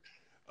York,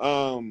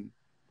 or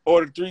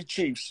the three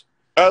chiefs.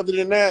 Other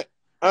than that,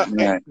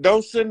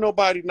 don't send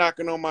nobody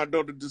knocking on my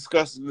door to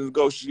discuss and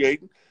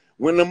negotiating.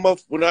 When I tell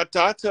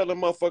the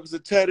motherfuckers to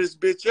tear this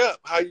bitch up,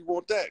 how you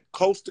want that?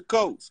 Coast to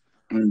coast.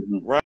 Mm-hmm. Right?